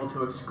should be able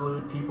to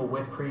exclude people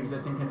with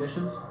pre-existing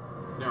conditions?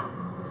 No.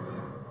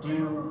 Do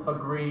you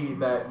agree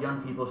that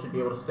young people should be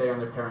able to stay on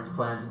their parents'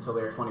 plans until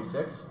they are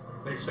 26?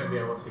 They should be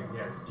able to,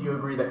 yes. Do you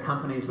agree that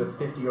companies with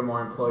 50 or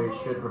more employees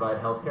should provide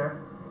health care?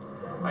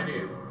 I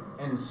do.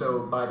 And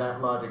so, by that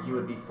logic, you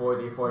would be for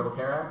the Affordable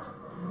Care Act?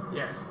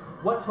 Yes.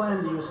 What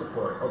plan do you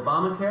support,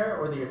 Obamacare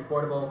or the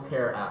Affordable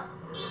Care Act?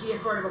 The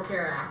Affordable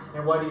Care Act.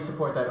 And why do you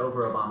support that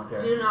over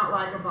Obamacare? Do not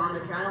like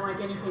Obamacare. I don't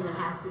like anything that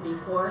has to be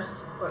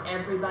forced for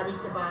everybody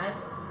to buy.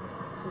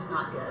 It's just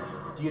not good.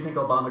 Do you think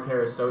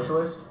Obamacare is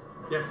socialist?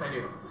 Yes, I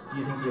do. Do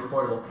you think the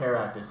Affordable Care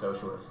Act is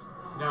socialist?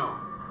 No.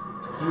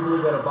 Do you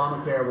believe that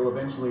Obamacare will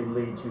eventually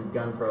lead to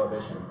gun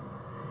prohibition?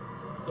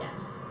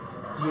 Yes.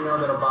 Do you know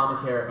that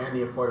Obamacare and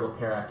the Affordable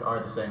Care Act are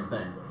the same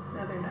thing?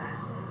 No, they're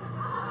not.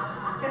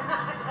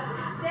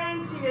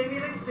 Thanks, you made me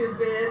look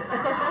stupid.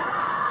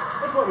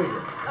 That's what we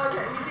do.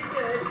 Okay, you did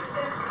good.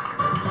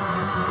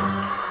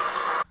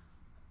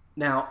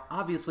 Now,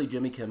 obviously,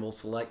 Jimmy Kimmel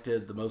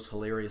selected the most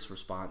hilarious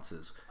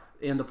responses.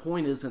 And the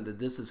point isn't that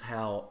this is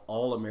how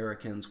all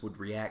Americans would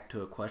react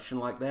to a question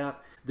like that.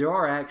 There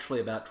are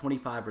actually about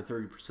 25 or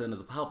 30% of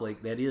the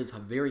public that is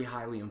very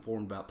highly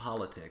informed about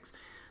politics.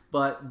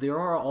 But there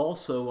are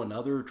also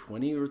another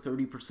 20 or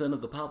 30%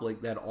 of the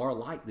public that are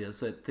like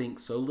this, that think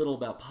so little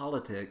about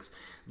politics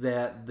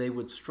that they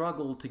would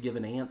struggle to give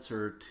an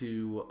answer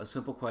to a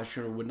simple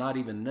question, or would not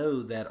even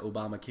know that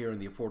Obamacare and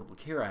the Affordable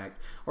Care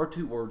Act are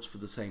two words for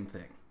the same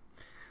thing.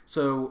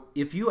 So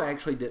if you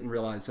actually didn't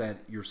realize that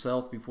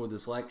yourself before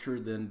this lecture,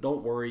 then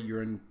don't worry,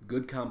 you're in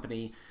good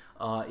company.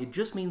 It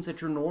just means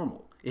that you're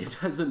normal. It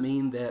doesn't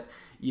mean that,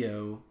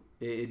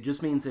 it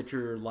just means that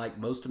you're like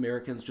most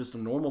Americans, just a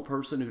normal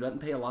person who doesn't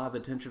pay a lot of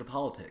attention to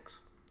politics.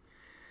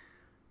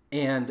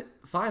 And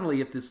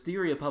finally, if this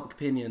theory of public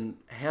opinion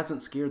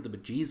hasn't scared the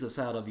bejesus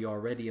out of you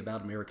already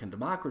about American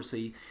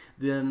democracy,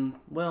 then,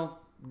 well,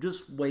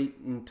 just wait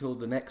until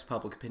the next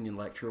public opinion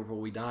lecture where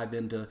we dive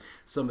into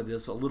some of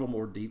this a little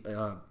more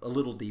a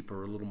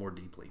little more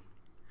deeply.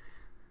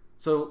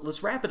 So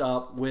let's wrap it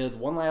up with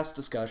one last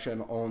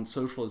discussion on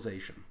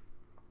socialization.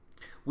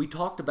 We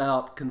talked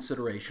about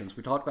considerations.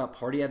 We talked about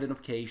party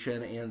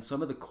identification and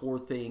some of the core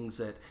things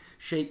that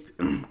shape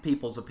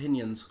people's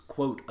opinions,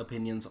 quote,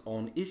 opinions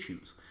on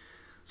issues.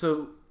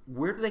 So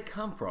where do they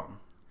come from?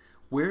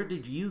 Where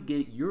did you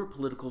get your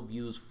political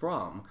views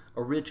from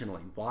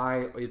originally?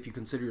 Why, if you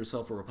consider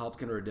yourself a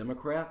Republican or a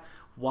Democrat,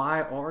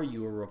 why are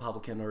you a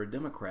Republican or a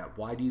Democrat?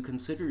 Why do you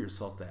consider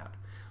yourself that?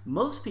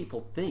 Most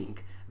people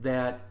think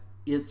that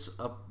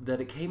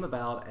it came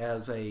about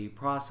as a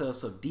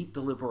process of deep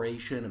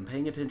deliberation and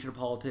paying attention to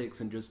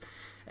politics and just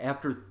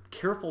after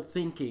careful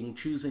thinking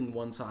choosing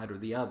one side or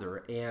the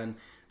other. And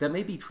that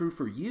may be true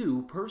for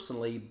you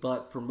personally,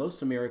 but for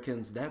most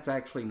Americans, that's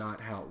actually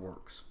not how it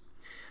works.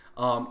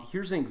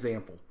 Here's an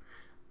example.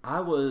 I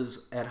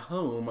was at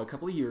home a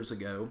couple of years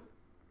ago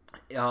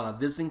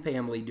visiting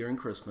family during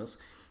Christmas,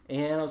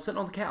 and I was sitting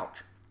on the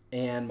couch,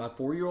 and my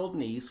 4-year-old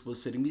niece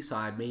was sitting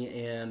beside me,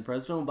 and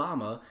President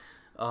Obama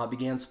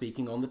began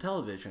speaking on the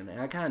television. And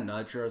I kind of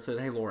nudged her. I said,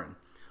 "Hey, Lauren,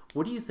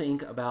 what do you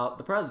think about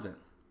the president?"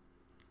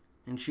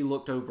 And she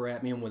looked over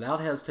at me and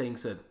without hesitating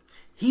said,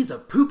 "He's a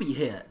poopy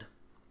head."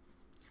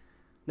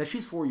 Now,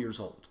 she's 4 years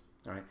old,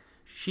 all right?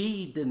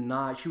 She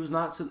was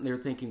not sitting there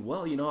thinking,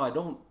 well, I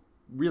don't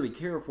really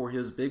care for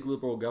his big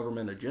liberal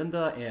government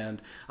agenda,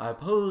 and I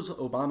oppose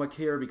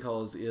Obamacare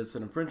because it's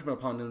an infringement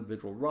upon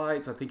individual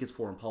rights. I think his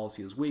foreign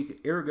policy is weak.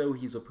 Ergo,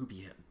 he's a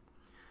poopy head.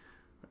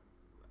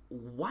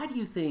 Why do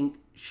you think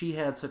she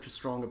had such a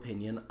strong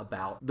opinion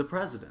about the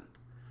president?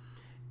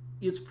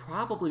 It's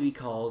probably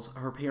because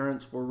her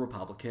parents were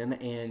Republican,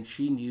 and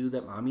she knew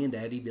that mommy and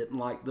daddy didn't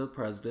like the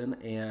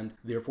president, and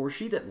therefore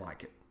she didn't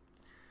like it.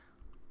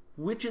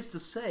 Which is to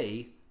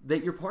say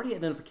that your party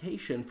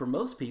identification for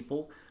most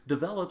people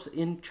develops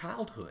in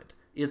childhood.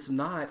 It's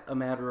not a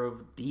matter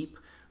of deep,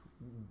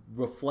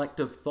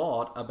 reflective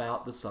thought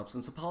about the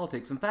substance of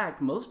politics. In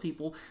fact, most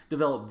people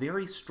develop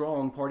very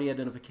strong party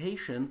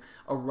identification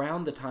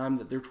around the time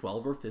that they're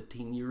 12 or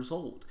 15 years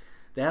old.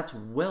 That's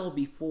well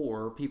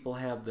before people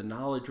have the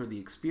knowledge or the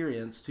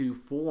experience to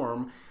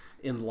form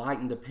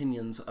enlightened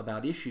opinions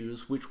about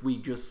issues, which we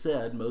just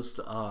said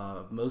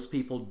most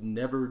people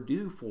never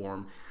do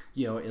form,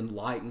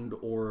 enlightened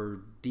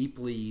or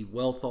deeply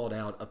well thought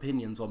out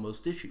opinions on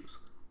most issues.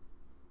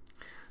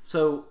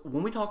 So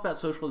when we talk about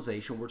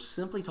socialization, we're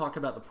simply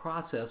talking about the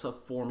process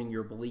of forming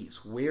your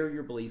beliefs, where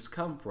your beliefs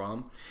come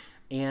from,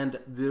 and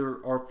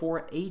there are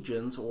 4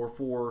 agents or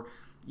 4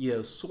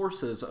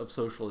 sources of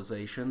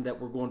socialization that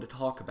we're going to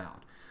talk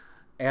about.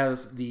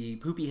 As the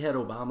poopy head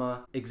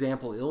Obama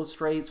example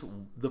illustrates,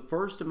 the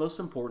first and most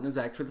important is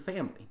actually the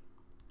family.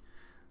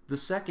 The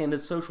second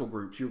is social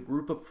groups, your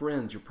group of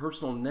friends, your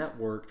personal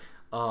network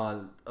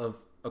of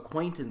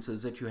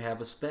acquaintances that you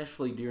have,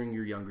 especially during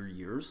your younger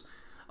years.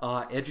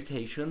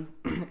 Education,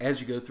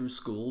 as you go through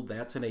school,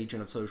 that's an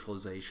agent of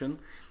socialization.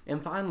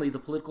 And finally, the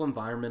political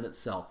environment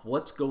itself.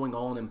 What's going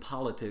on in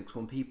politics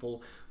when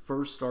people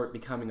first start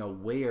becoming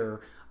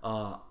aware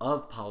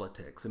of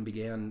politics and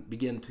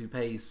begin to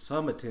pay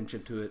some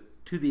attention to it,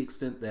 to the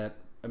extent that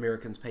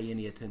Americans pay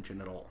any attention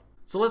at all.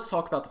 So let's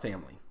talk about the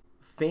family.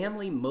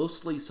 Family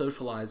mostly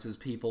socializes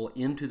people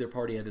into their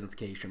party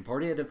identification.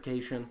 Party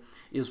identification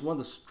is one of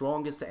the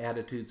strongest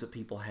attitudes that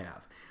people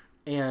have.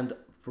 And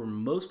for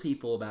most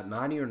people, about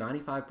 90 or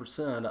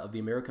 95% of the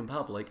American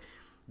public,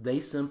 they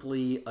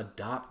simply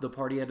adopt the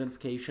party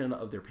identification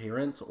of their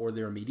parents or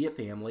their immediate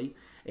family,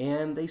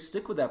 and they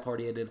stick with that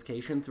party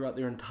identification throughout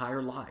their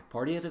entire life.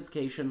 Party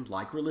identification,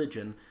 like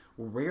religion,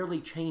 rarely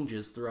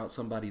changes throughout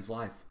somebody's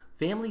life.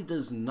 Family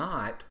does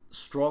not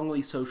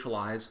strongly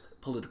socialize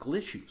political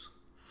issues.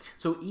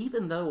 So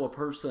even though a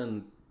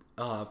person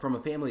from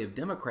a family of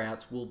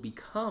Democrats will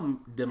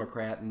become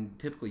Democrat and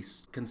typically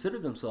consider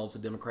themselves a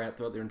Democrat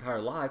throughout their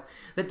entire life,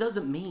 that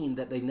doesn't mean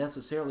that they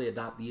necessarily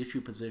adopt the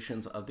issue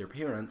positions of their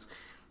parents.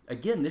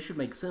 Again, this should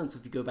make sense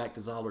if you go back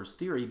to Zoller's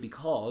theory,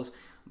 because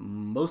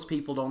most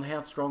people don't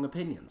have strong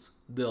opinions.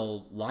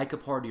 They'll like a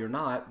party or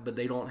not, but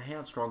they don't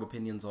have strong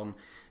opinions on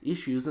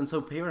issues. And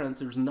so parents,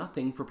 there's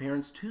nothing for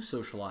parents to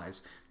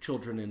socialize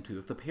children into.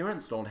 If the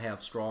parents don't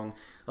have strong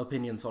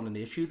opinions on an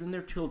issue, then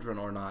their children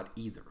are not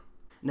either.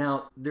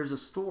 Now, there's a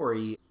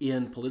story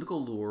in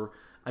political lore.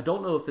 I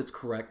don't know if it's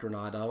correct or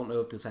not. I don't know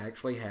if this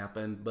actually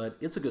happened, but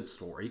it's a good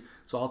story,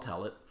 so I'll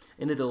tell it.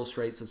 And it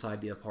illustrates this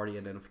idea of party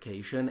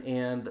identification.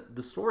 And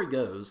the story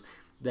goes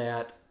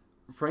that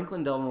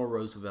Franklin Delano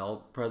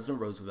Roosevelt,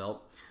 President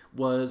Roosevelt,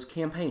 was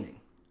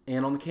campaigning.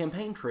 And on the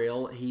campaign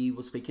trail, he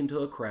was speaking to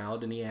a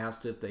crowd, and he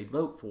asked if they'd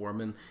vote for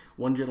him. And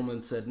one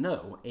gentleman said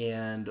no.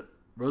 And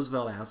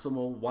Roosevelt asked him,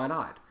 well, why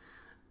not?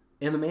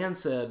 And the man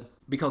said,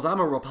 because I'm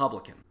a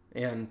Republican.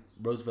 And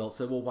Roosevelt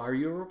said, well, why are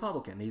you a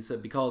Republican? He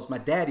said, because my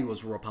daddy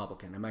was a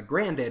Republican, and my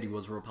granddaddy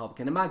was a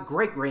Republican, and my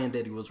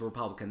great-granddaddy was a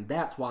Republican.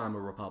 That's why I'm a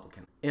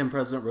Republican. And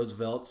President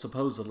Roosevelt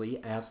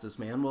supposedly asked this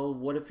man, well,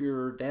 what if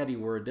your daddy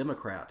were a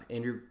Democrat,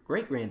 and your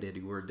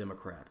great-granddaddy were a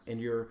Democrat,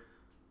 and your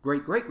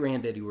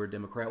great-great-granddaddy were a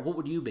Democrat? What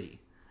would you be?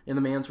 And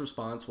the man's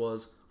response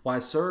was, why,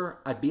 sir,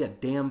 I'd be a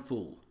damn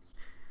fool.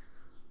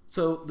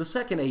 So the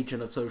second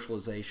agent of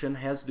socialization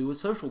has to do with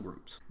social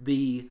groups.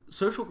 The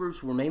social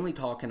groups we're mainly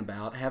talking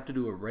about have to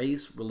do with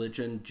race,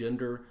 religion,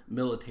 gender,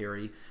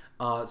 military,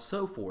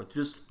 so forth.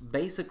 Just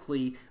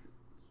basically,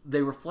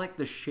 they reflect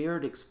the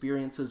shared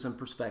experiences and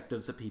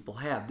perspectives that people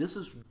have. This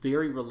is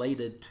very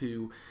related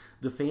to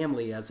the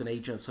family as an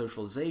agent of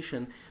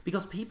socialization,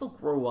 because people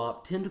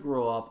tend to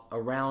grow up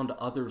around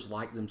others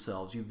like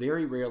themselves. You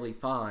very rarely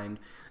find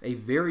a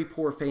very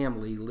poor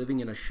family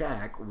living in a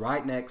shack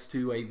right next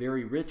to a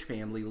very rich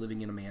family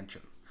living in a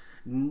mansion.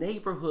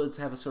 Neighborhoods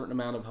have a certain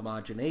amount of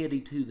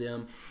homogeneity to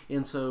them,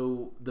 and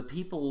so the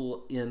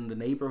people in the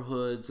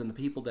neighborhoods and the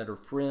people that are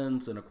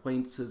friends and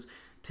acquaintances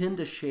tend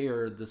to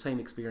share the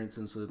same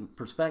experiences and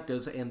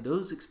perspectives, and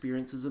those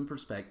experiences and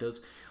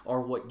perspectives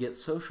are what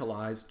gets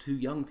socialized to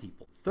young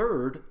people.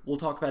 Third, we'll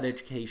talk about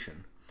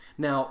education.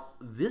 Now,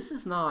 this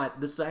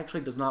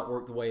actually does not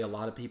work the way a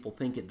lot of people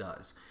think it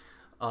does.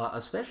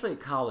 Especially at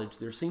college,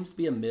 there seems to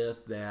be a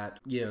myth that,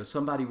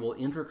 somebody will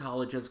enter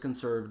college as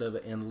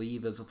conservative and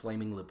leave as a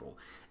flaming liberal.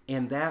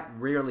 And that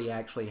rarely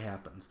actually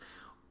happens.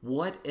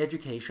 What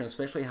education,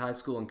 especially high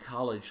school and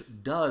college,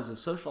 does is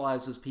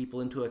socializes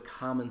people into a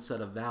common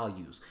set of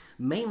values,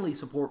 mainly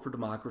support for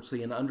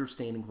democracy and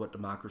understanding what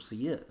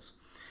democracy is.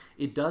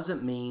 It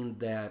doesn't mean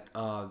that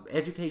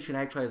education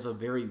actually has a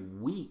very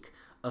weak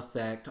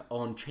effect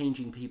on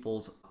changing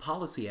people's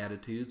policy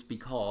attitudes,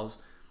 because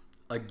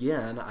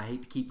again, I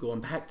hate to keep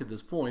going back to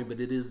this point, but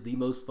it is the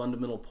most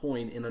fundamental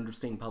point in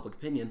understanding public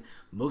opinion.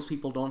 Most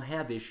people don't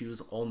have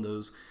issues on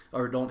those,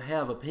 or don't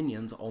have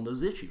opinions on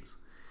those issues.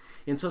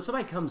 And so if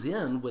somebody comes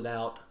in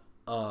without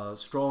a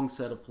strong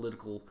set of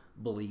political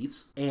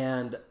beliefs,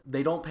 and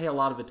they don't pay a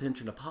lot of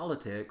attention to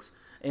politics,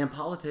 and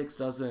politics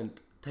doesn't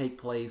take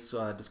place,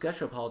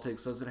 discussion of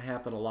politics doesn't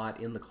happen a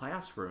lot in the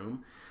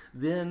classroom,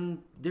 then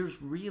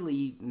there's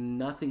really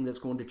nothing that's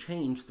going to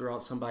change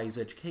throughout somebody's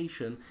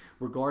education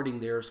regarding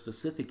their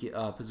specific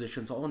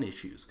positions on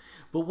issues.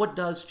 But what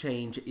does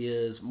change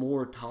is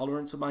more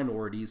tolerance of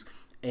minorities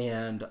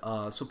and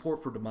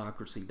support for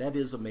democracy. That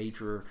is a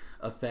major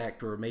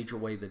effect, or a major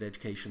way that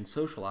education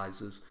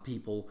socializes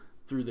people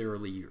through their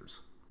early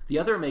years. The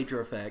other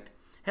major effect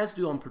has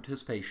to do on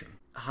participation.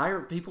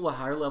 People with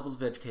higher levels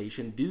of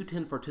education do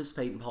tend to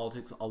participate in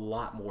politics a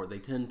lot more. They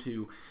tend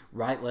to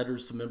write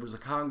letters to members of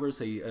Congress.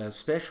 They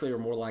especially are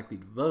more likely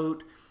to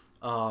vote.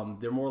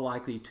 They're more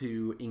likely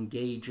to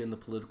engage in the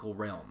political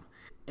realm.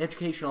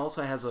 Education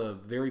also has a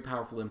very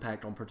powerful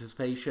impact on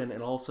participation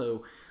and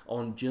also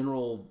on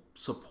general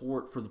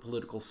support for the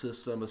political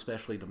system,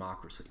 especially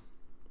democracy.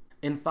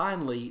 And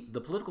finally,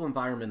 the political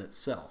environment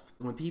itself.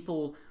 When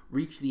people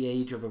reach the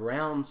age of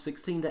around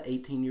 16 to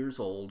 18 years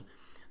old,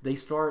 they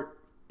start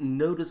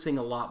noticing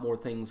a lot more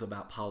things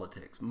about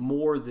politics,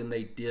 more than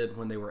they did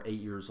when they were 8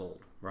 years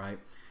old, right?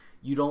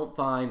 You don't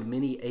find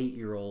many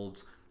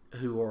 8-year-olds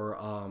who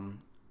are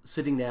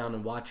sitting down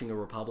and watching a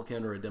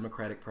Republican or a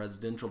Democratic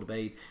presidential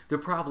debate. They're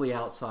probably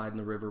outside in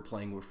the river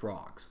playing with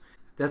frogs.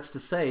 That's to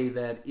say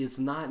that it's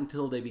not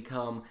until they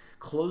become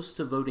close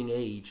to voting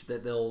age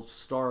that they'll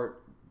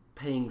start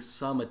paying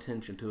some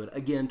attention to it,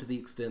 again, to the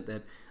extent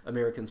that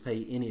Americans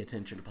pay any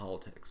attention to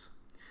politics.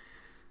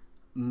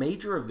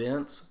 Major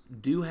events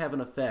do have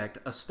an effect,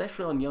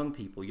 especially on young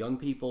people. Young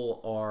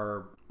people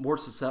are more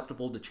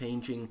susceptible to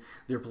changing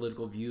their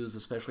political views,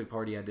 especially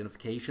party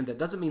identification. That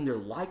doesn't mean they're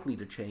likely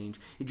to change.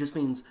 It just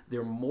means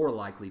they're more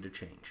likely to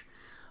change.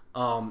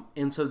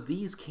 And so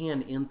these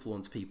can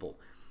influence people.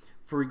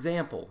 For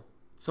example,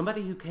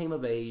 somebody who came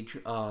of age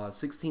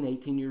 16,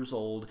 18 years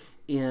old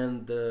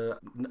in the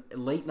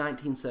late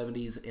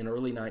 1970s and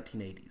early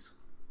 1980s.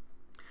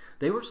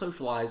 They were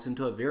socialized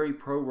into a very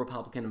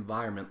pro-Republican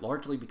environment,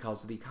 largely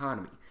because of the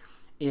economy.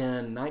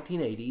 In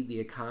 1980, the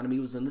economy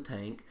was in the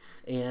tank,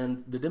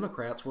 and the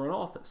Democrats were in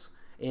office.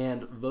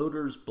 and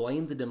voters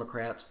blamed the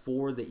Democrats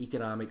for the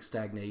economic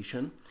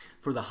stagnation,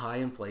 for the high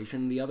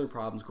inflation, and the other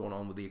problems going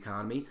on with the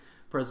economy.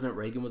 President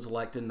Reagan was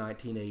elected in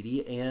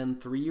 1980,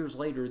 and 3 years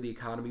later, the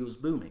economy was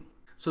booming.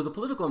 So the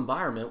political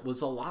environment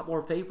was a lot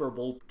more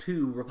favorable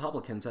to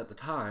Republicans at the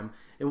time,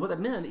 and what that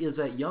meant is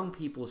that young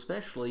people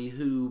especially,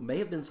 who may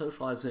have been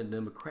socialized in a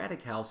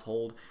Democratic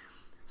household,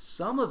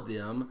 some of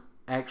them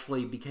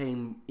actually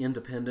became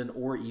independent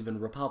or even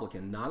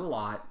Republican. Not a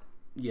lot,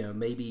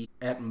 maybe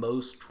at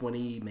most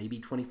 20, maybe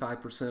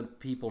 25%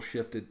 people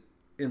shifted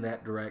in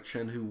that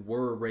direction who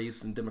were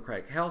raised in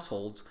Democratic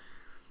households.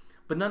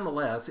 But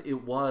nonetheless,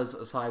 it was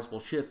a sizable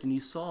shift, and you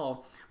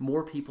saw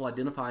more people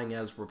identifying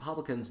as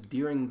Republicans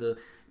during the,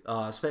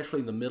 especially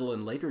in the middle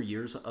and later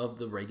years of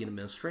the Reagan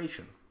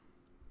administration.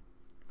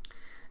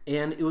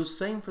 And it was the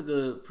same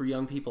for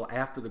young people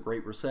after the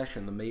Great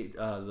Recession,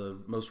 the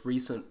most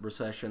recent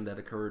recession that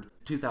occurred in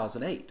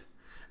 2008.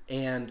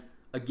 And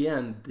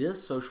again,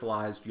 this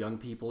socialized young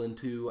people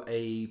into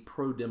a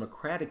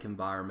pro-democratic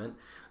environment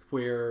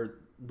where,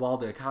 while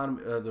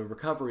the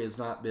recovery has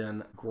not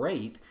been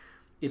great,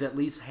 it at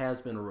least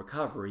has been a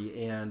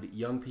recovery, and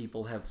young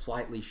people have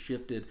slightly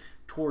shifted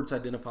towards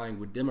identifying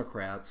with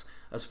Democrats,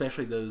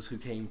 especially those who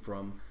came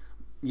from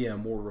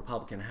more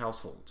Republican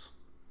households.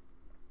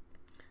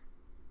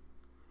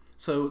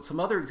 So some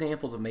other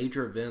examples of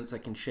major events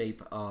that can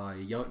shape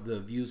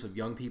the views of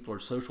young people or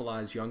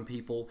socialized young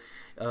people,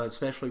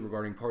 especially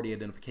regarding party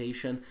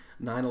identification.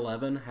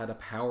 9/11 had a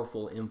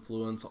powerful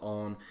influence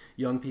on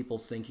young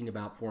people's thinking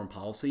about foreign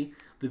policy.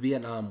 The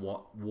Vietnam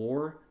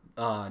War,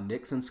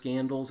 Nixon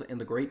scandals, and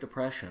the Great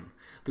Depression.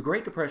 The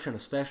Great Depression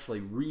especially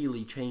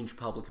really changed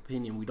public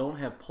opinion. We don't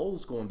have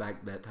polls going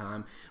back to that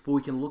time, but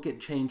we can look at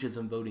changes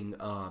in voting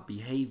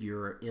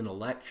behavior in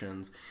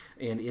elections,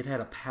 and it had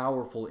a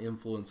powerful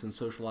influence in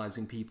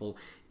socializing people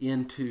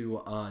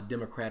into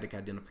democratic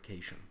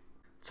identification.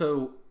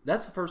 So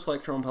that's the first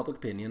lecture on public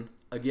opinion.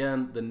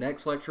 Again, the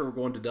next lecture we're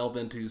going to delve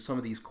into some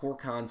of these core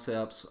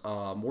concepts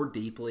more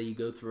deeply,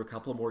 go through a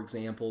couple of more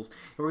examples,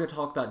 and we're going to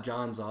talk about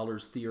John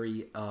Zoller's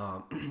theory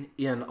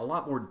in a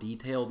lot more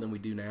detail than we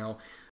do now.